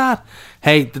say that.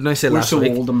 Hey, didn't I say We're last so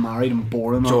week? old and married and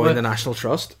boring. Join aren't the we? National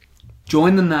Trust.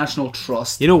 Join the National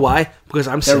Trust. You know why? Because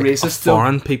I'm They're sick racist, of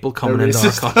foreign people coming They're into our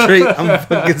racist. country. I'm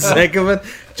fucking sick of it.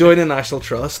 Join the National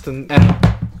Trust and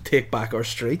take back our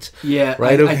streets. Yeah,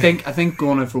 Right, I okay. think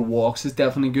going out for walks is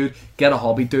definitely good. Get a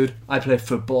hobby, dude. I play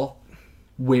football.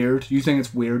 Weird. You think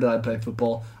it's weird that I play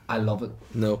football? I love it.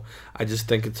 No, I just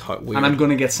think it's weird. And I'm going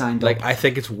to get signed like up. I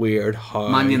think it's weird how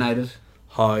Man United.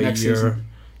 how next you're season.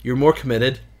 you're more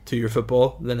committed to your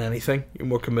football than anything. You're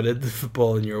more committed to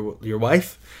football than your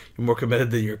wife. You're more committed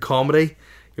to your comedy.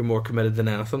 You're more committed than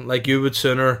anything. Like you would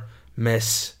sooner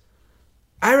miss.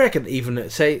 I reckon even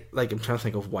say like I'm trying to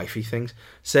think of wifey things.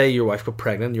 Say your wife got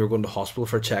pregnant, you were going to hospital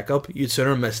for a checkup. You'd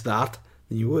sooner miss that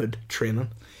than you would training.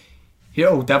 Here,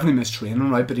 definitely miss training,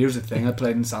 right? But here's the thing: I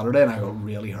played on Saturday and I got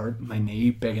really hurt. My knee,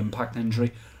 big impact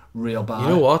injury, real bad. You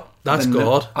know what? That's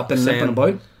God. I've been saying, limping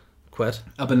about. Quit.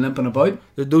 I've been limping about.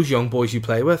 Those young boys you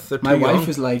play with, they're too My wife young.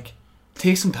 is like,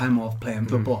 take some time off playing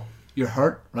football. You're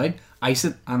hurt, right? Ice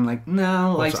it. I'm like, no,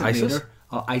 I'll What's ice it ISIS? later.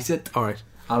 I'll ice it. All right.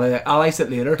 I'll ice it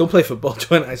later. Don't play football.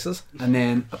 Join ISIS. And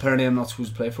then apparently I'm not supposed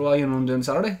to play for a while. You know what I'm doing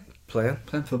Saturday? Playing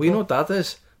Playing Well, you know football. what that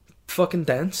is? Fucking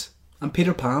dance. I'm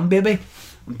Peter Pan, baby.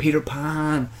 I'm Peter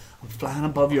Pan. I'm flying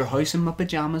above your house in my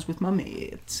pajamas with my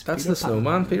mates. That's Peter the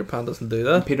snowman. Peter Pan doesn't do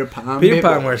that. Peter Pan. Peter baby.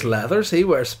 Pan wears leathers. He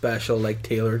wears special like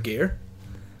tailored gear.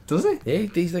 Does he? Yeah,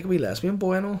 he's like a wee lesbian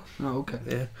boy and all. Oh, okay.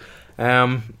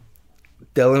 Yeah.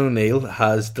 Dylan O'Neill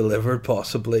has delivered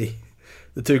possibly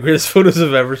the two greatest photos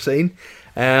I've ever seen.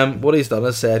 What he's done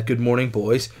is said, "Good morning,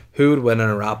 boys. Who would win in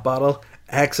a rap battle?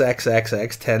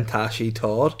 XXXX Tentashi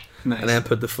Todd." Nice. And then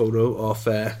put the photo of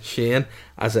Shane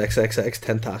as XXX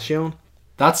Tentacion.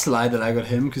 That's the lie that I got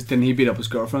him because didn't he beat up his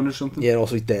girlfriend or something? Yeah, and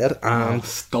also he's dead. And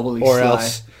It's doubly or sly.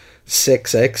 else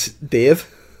 6'6" Dave,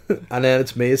 and then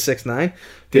it's me at 6'9".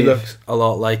 He Dave. looks a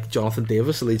lot like Jonathan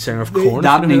Davis, the lead singer of Korn.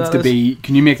 That if you know needs who to that is. be.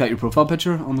 Can you make that your profile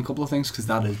picture on a couple of things? Because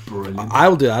that is brilliant. I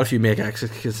will do that if you make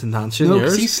XXX Tentacion No,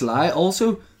 yours. see Sly.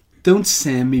 Also, don't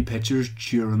send me pictures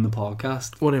during the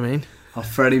podcast What do you mean? of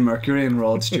Freddie Mercury and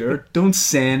Rod Stewart. Don't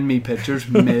send me pictures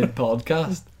mid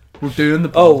podcast. We're doing the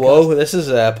podcast. Oh, whoa, this is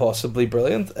possibly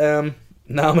brilliant.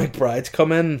 Now McBride's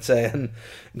come in saying,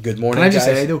 "Good morning, Can I just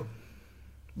guys." say though,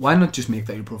 why not just make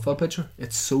that your profile picture?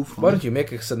 It's so funny. Why don't you make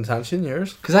Tentacion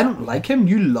yours? Because I don't like him.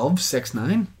 You love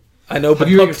 6ix9ine. I know, but Have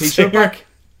you got look, your t-shirt singer- back?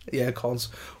 Yeah, Colin's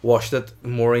washed it,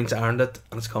 Maureen's ironed it,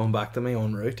 and it's coming back to me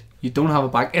en route. You don't have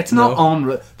it back. It's No. not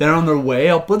on. They're on their way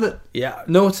up with it. Yeah,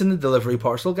 no, it's in the delivery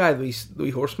parcel guide, the wee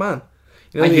horseman.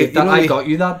 You know I the- hate you that. know I the- got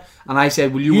you that, and I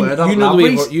said, "Will you, wear that?" You know,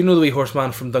 Lab-Wees? you know the wee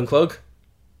horseman from Dunclug?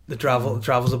 The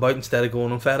travels about instead of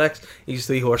going on FedEx. He's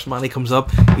the wee horseman, he comes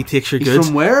up, he takes your He's goods.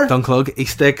 from where? Dunclug, he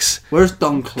sticks. Where's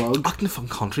Dunclug? Acting from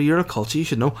country, you're a culture, you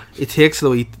should know. He takes the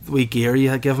wee gear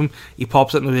you give him, he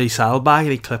pops it in a wee saddlebag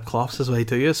and he clip-clops his way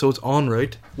to you, so it's en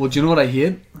route. Well, do you know what I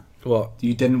hate? What?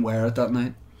 You didn't wear it that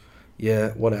night. Yeah,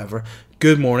 whatever.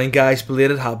 Good morning, guys.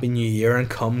 Belated Happy New Year and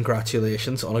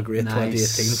congratulations on a great Nice.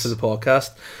 2018 for the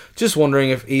podcast. Just wondering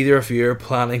if either of you are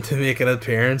planning to make an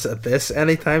appearance at this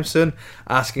anytime soon.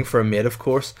 Asking for a mate, of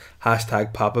course.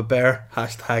 Hashtag Papa Bear.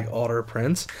 Hashtag Otter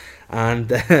Prince.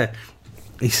 And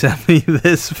he sent me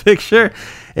this picture.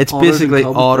 It's Otters basically and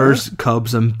cubs, otters,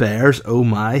 cubs and bears. Oh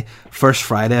my. First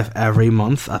Friday of every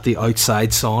month at the outside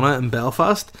sauna in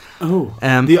Belfast. Oh,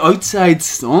 Um, the outside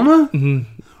sauna.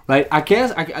 Right. I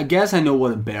guess I know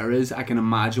what a bear is. I can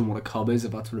imagine what a cub is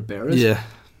if that's what a bear is. Yeah.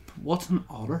 What's an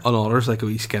otter? An otter's like a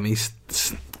wee skinny,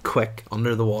 quick,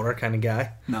 under the water kind of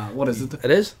guy. Nah. What is it?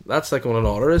 It is. That's like what an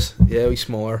otter is. Yeah, wee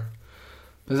smaller.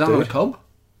 Is that not Dude. a cub?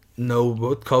 No,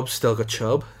 but cubs still got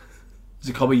chub. Is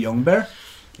a cub a young bear?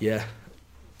 Yeah.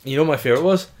 You know what my favourite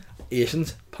was?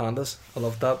 Asians, pandas. I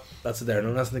love that. That's what they're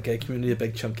known as in the gay community. A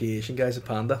big chunky Asian guy's a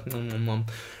panda.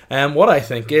 What I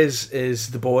think is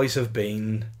the boys have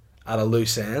been at a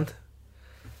loose end.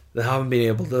 They haven't been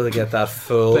able to get that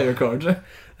full. Play your cards. Eh?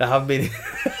 They haven't been.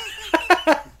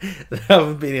 They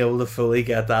haven't been able to fully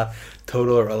get that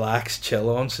total relaxed chill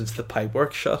on since the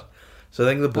pipework shut. So I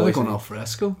think the They're boys. going al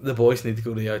fresco. The boys need to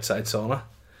go to the outside sauna.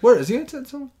 Where is he outside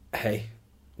sauna? Hey,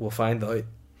 we'll find out.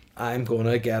 I'm going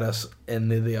to get us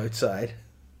into the outside.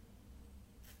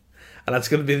 And that's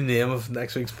going to be the name of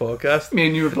next week's podcast. Me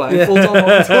and you were playing full time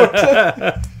on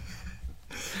tour.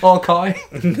 All cow.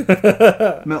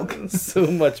 Milk. So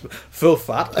much. Full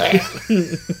fat.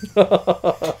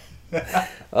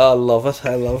 Oh, I love it.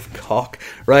 I love cock.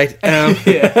 Right.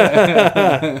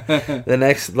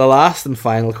 The last and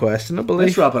final question, I believe,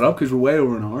 Let's wrap it up because we're way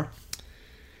over an hour.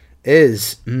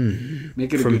 is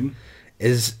Make it a from- good one.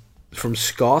 is from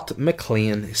Scott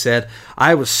McLean. He said,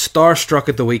 I was starstruck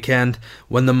at the weekend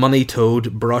when the money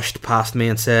toad brushed past me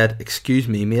and said, "Excuse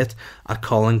me, mate," at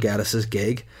Colin Geddes'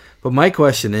 gig. But my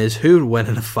question is, who would win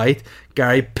in a fight,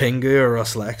 Gary Pingu or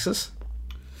Russ Lexus?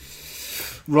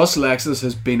 Russ Lexus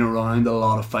has been around a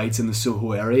lot of fights in the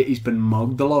Soho area. He's been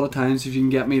mugged a lot of times, if you can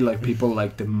get me. Like, people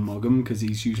like to mug him because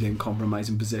he's usually in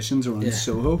compromising positions around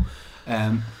Soho.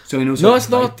 So he knows No, how to it's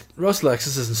not. fight. Russ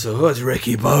Lexus isn't Soho. It's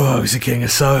Ricky Bobo who's the king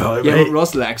of Soho. Yeah, mate. but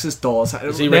Russ Lexus does.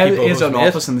 he They Ricky have Bobo's an mate?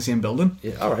 office in the same building.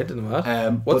 Yeah, all right, didn't know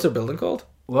that. but- What's their building called?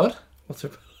 What? What's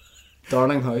their...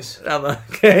 Darling House.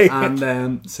 Okay. And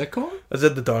sitcom? Is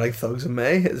it the Darling Thugs of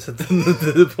May? Is it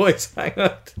the boys hang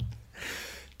out?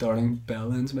 Darling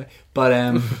Bell ends me.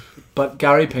 But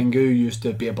Gary Pingu used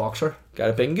to be a boxer,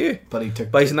 Gary Pingu. but he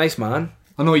took. But he's a nice man.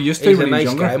 I know he used to He's a when he was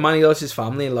nice younger. guy, man. He loves his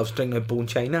family and loves drinking out bone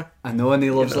china. I know, and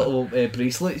he loves little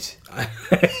bracelets.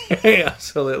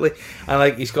 Absolutely. And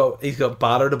like he's got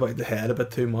battered about the head a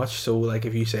bit too much. So like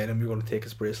if you say to him you're going to take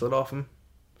his bracelet off him,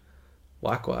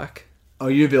 whack whack. Are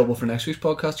you available for next week's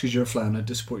podcast? Because you're flying out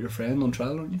to support your friend on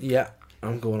trial, aren't you? Yeah,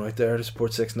 I'm going out there to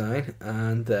support 6ix9ine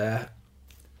and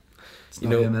It's you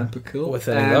not know, being meant, but cool. with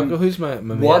any luck. Who's my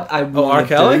what mate? I R. want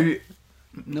to Kelly? do.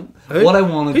 No. Who? What I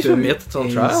want to Who's do my mate that's on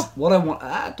is trial? what I want.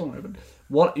 Don't worry about it.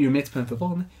 What your mate's playing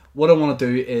football, isn't he? What I want to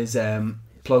do is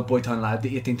plug Boytown Live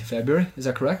the 18th of February. Is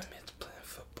that correct? Mate's playing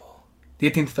football. The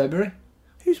 18th of February.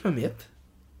 Who's my mate?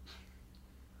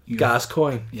 You-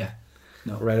 Gascoigne. Yeah.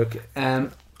 No. Right. Okay.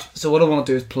 So what I want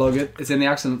to do is plug it. It's in the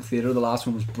Accident Theatre. The last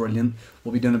one was brilliant.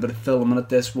 We'll be doing a bit of filming at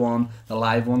this one. The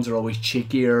live ones are always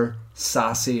cheekier,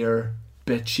 sassier,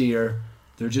 bitchier.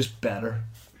 They're just better.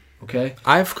 Okay?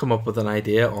 I've come up with an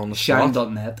idea on the spot.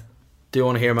 Shine.net. Do you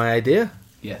want to hear my idea?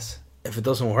 Yes. If it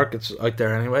doesn't work, it's out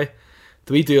there anyway.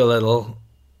 Do we do a little,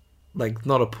 like,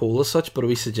 not a poll as such, but a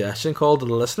wee suggestion call to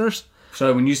the listeners?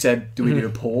 Sorry, when you said, do we do a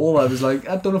poll? I was like,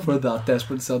 I don't know if we're that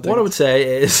desperate. So What I would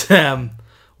say is,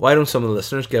 why don't some of the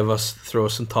listeners throw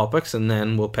us some topics, and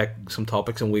then we'll pick some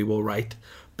topics and we will write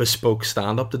bespoke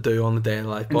stand-up to do on the day of the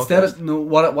live podcast. Instead of, no,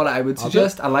 what I would I'll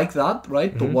suggest, I like that,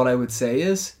 right? But what I would say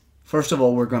is, first of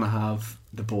all, we're going to have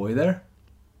the boy there.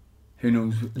 Who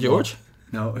knows? George?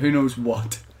 Who knows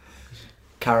what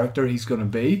character he's going to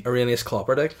be. Arrhenius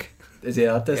Clopperdick. Is he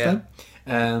at this Yeah.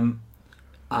 time?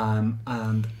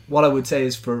 And what I would say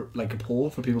is for like a poll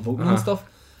for people voting and stuff,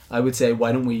 I would say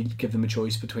why don't we give them a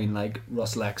choice between like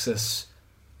Russ Lexus,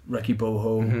 Ricky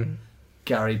Boho,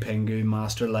 Gary Pingu,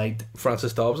 Master Light,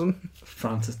 Francis Dobson.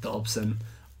 Francis Dobson,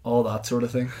 all that sort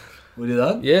of thing. We do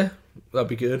that? Yeah, that'd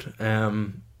be good.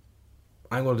 I'm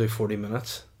going to do 40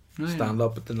 minutes. Oh, yeah. Stand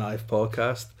up at the live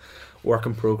podcast. Work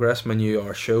in progress, my new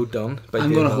hour show done. By I'm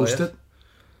Dave going to Elliott. host it.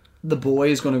 The boy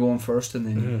is going to go on first, and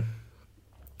then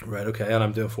Right, okay, and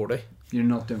I'm doing 40. you're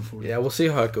not doing 40. Yeah, we'll see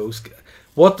how it goes.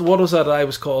 What was that I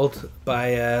was called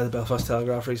by the Belfast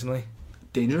Telegraph recently?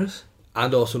 Dangerous?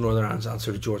 And also Northern Ireland's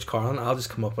answer to George Carlin. I'll just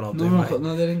come up and I'll do No, my...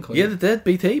 no, they didn't call Yeah, you. they did.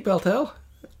 BT, Beltel.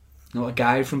 No, a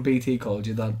guy from BT called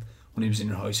you that when he was in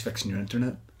your house fixing your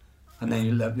internet, and then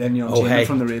you Oh, unchained hey. it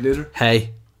from the radiator.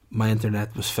 Hey, my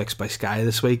internet was fixed by Sky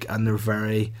this week, and they're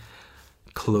very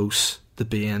close to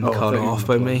being Oh, I cut thought you off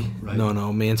were by me. plugging, right.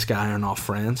 No, me and Sky are not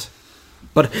friends.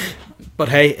 But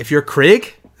hey, if you're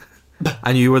Craig,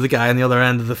 and you were the guy on the other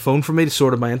end of the phone for me to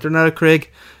sort of my internet out, Craig,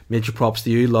 major props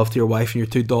to you. Love to your wife and your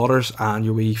 2 daughters and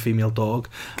your wee female dog.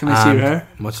 Can I see And your hair?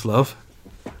 Much love.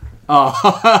 Oh,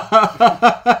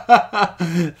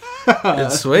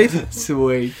 It's sweet.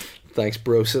 sweet. Thanks,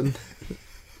 Broson.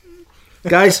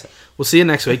 Guys, we'll see you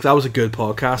next week. That was a good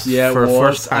podcast. Yeah, for it a was.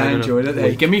 first time. I in a enjoyed it. Hey,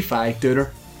 week. give me 5,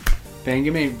 duder. Ben,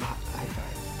 give me high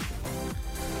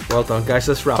five. Well done, guys.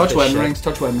 Let's wrap Touch this wedding shit. rings.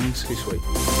 Touch wedding rings. Too sweet.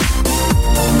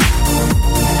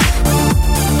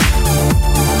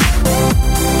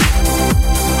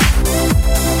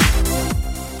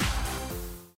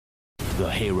 The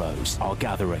heroes are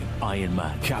gathering. Iron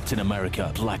Man, Captain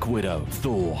America, Black Widow,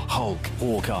 Thor, Hulk,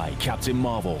 Hawkeye, Captain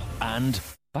Marvel, and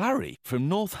Barry from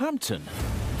Northampton.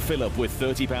 Fill up with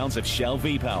 £30 of Shell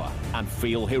V-Power and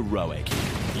feel heroic.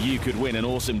 You could win an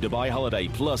awesome Dubai holiday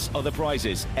plus other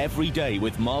prizes every day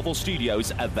with Marvel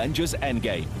Studios' Avengers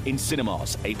Endgame in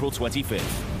cinemas April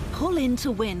 25th. Call in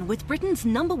to win with Britain's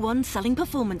 #1 selling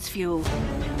performance fuel.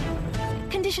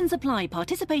 Conditions apply.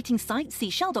 Participating sites see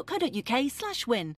shell.co.uk/win.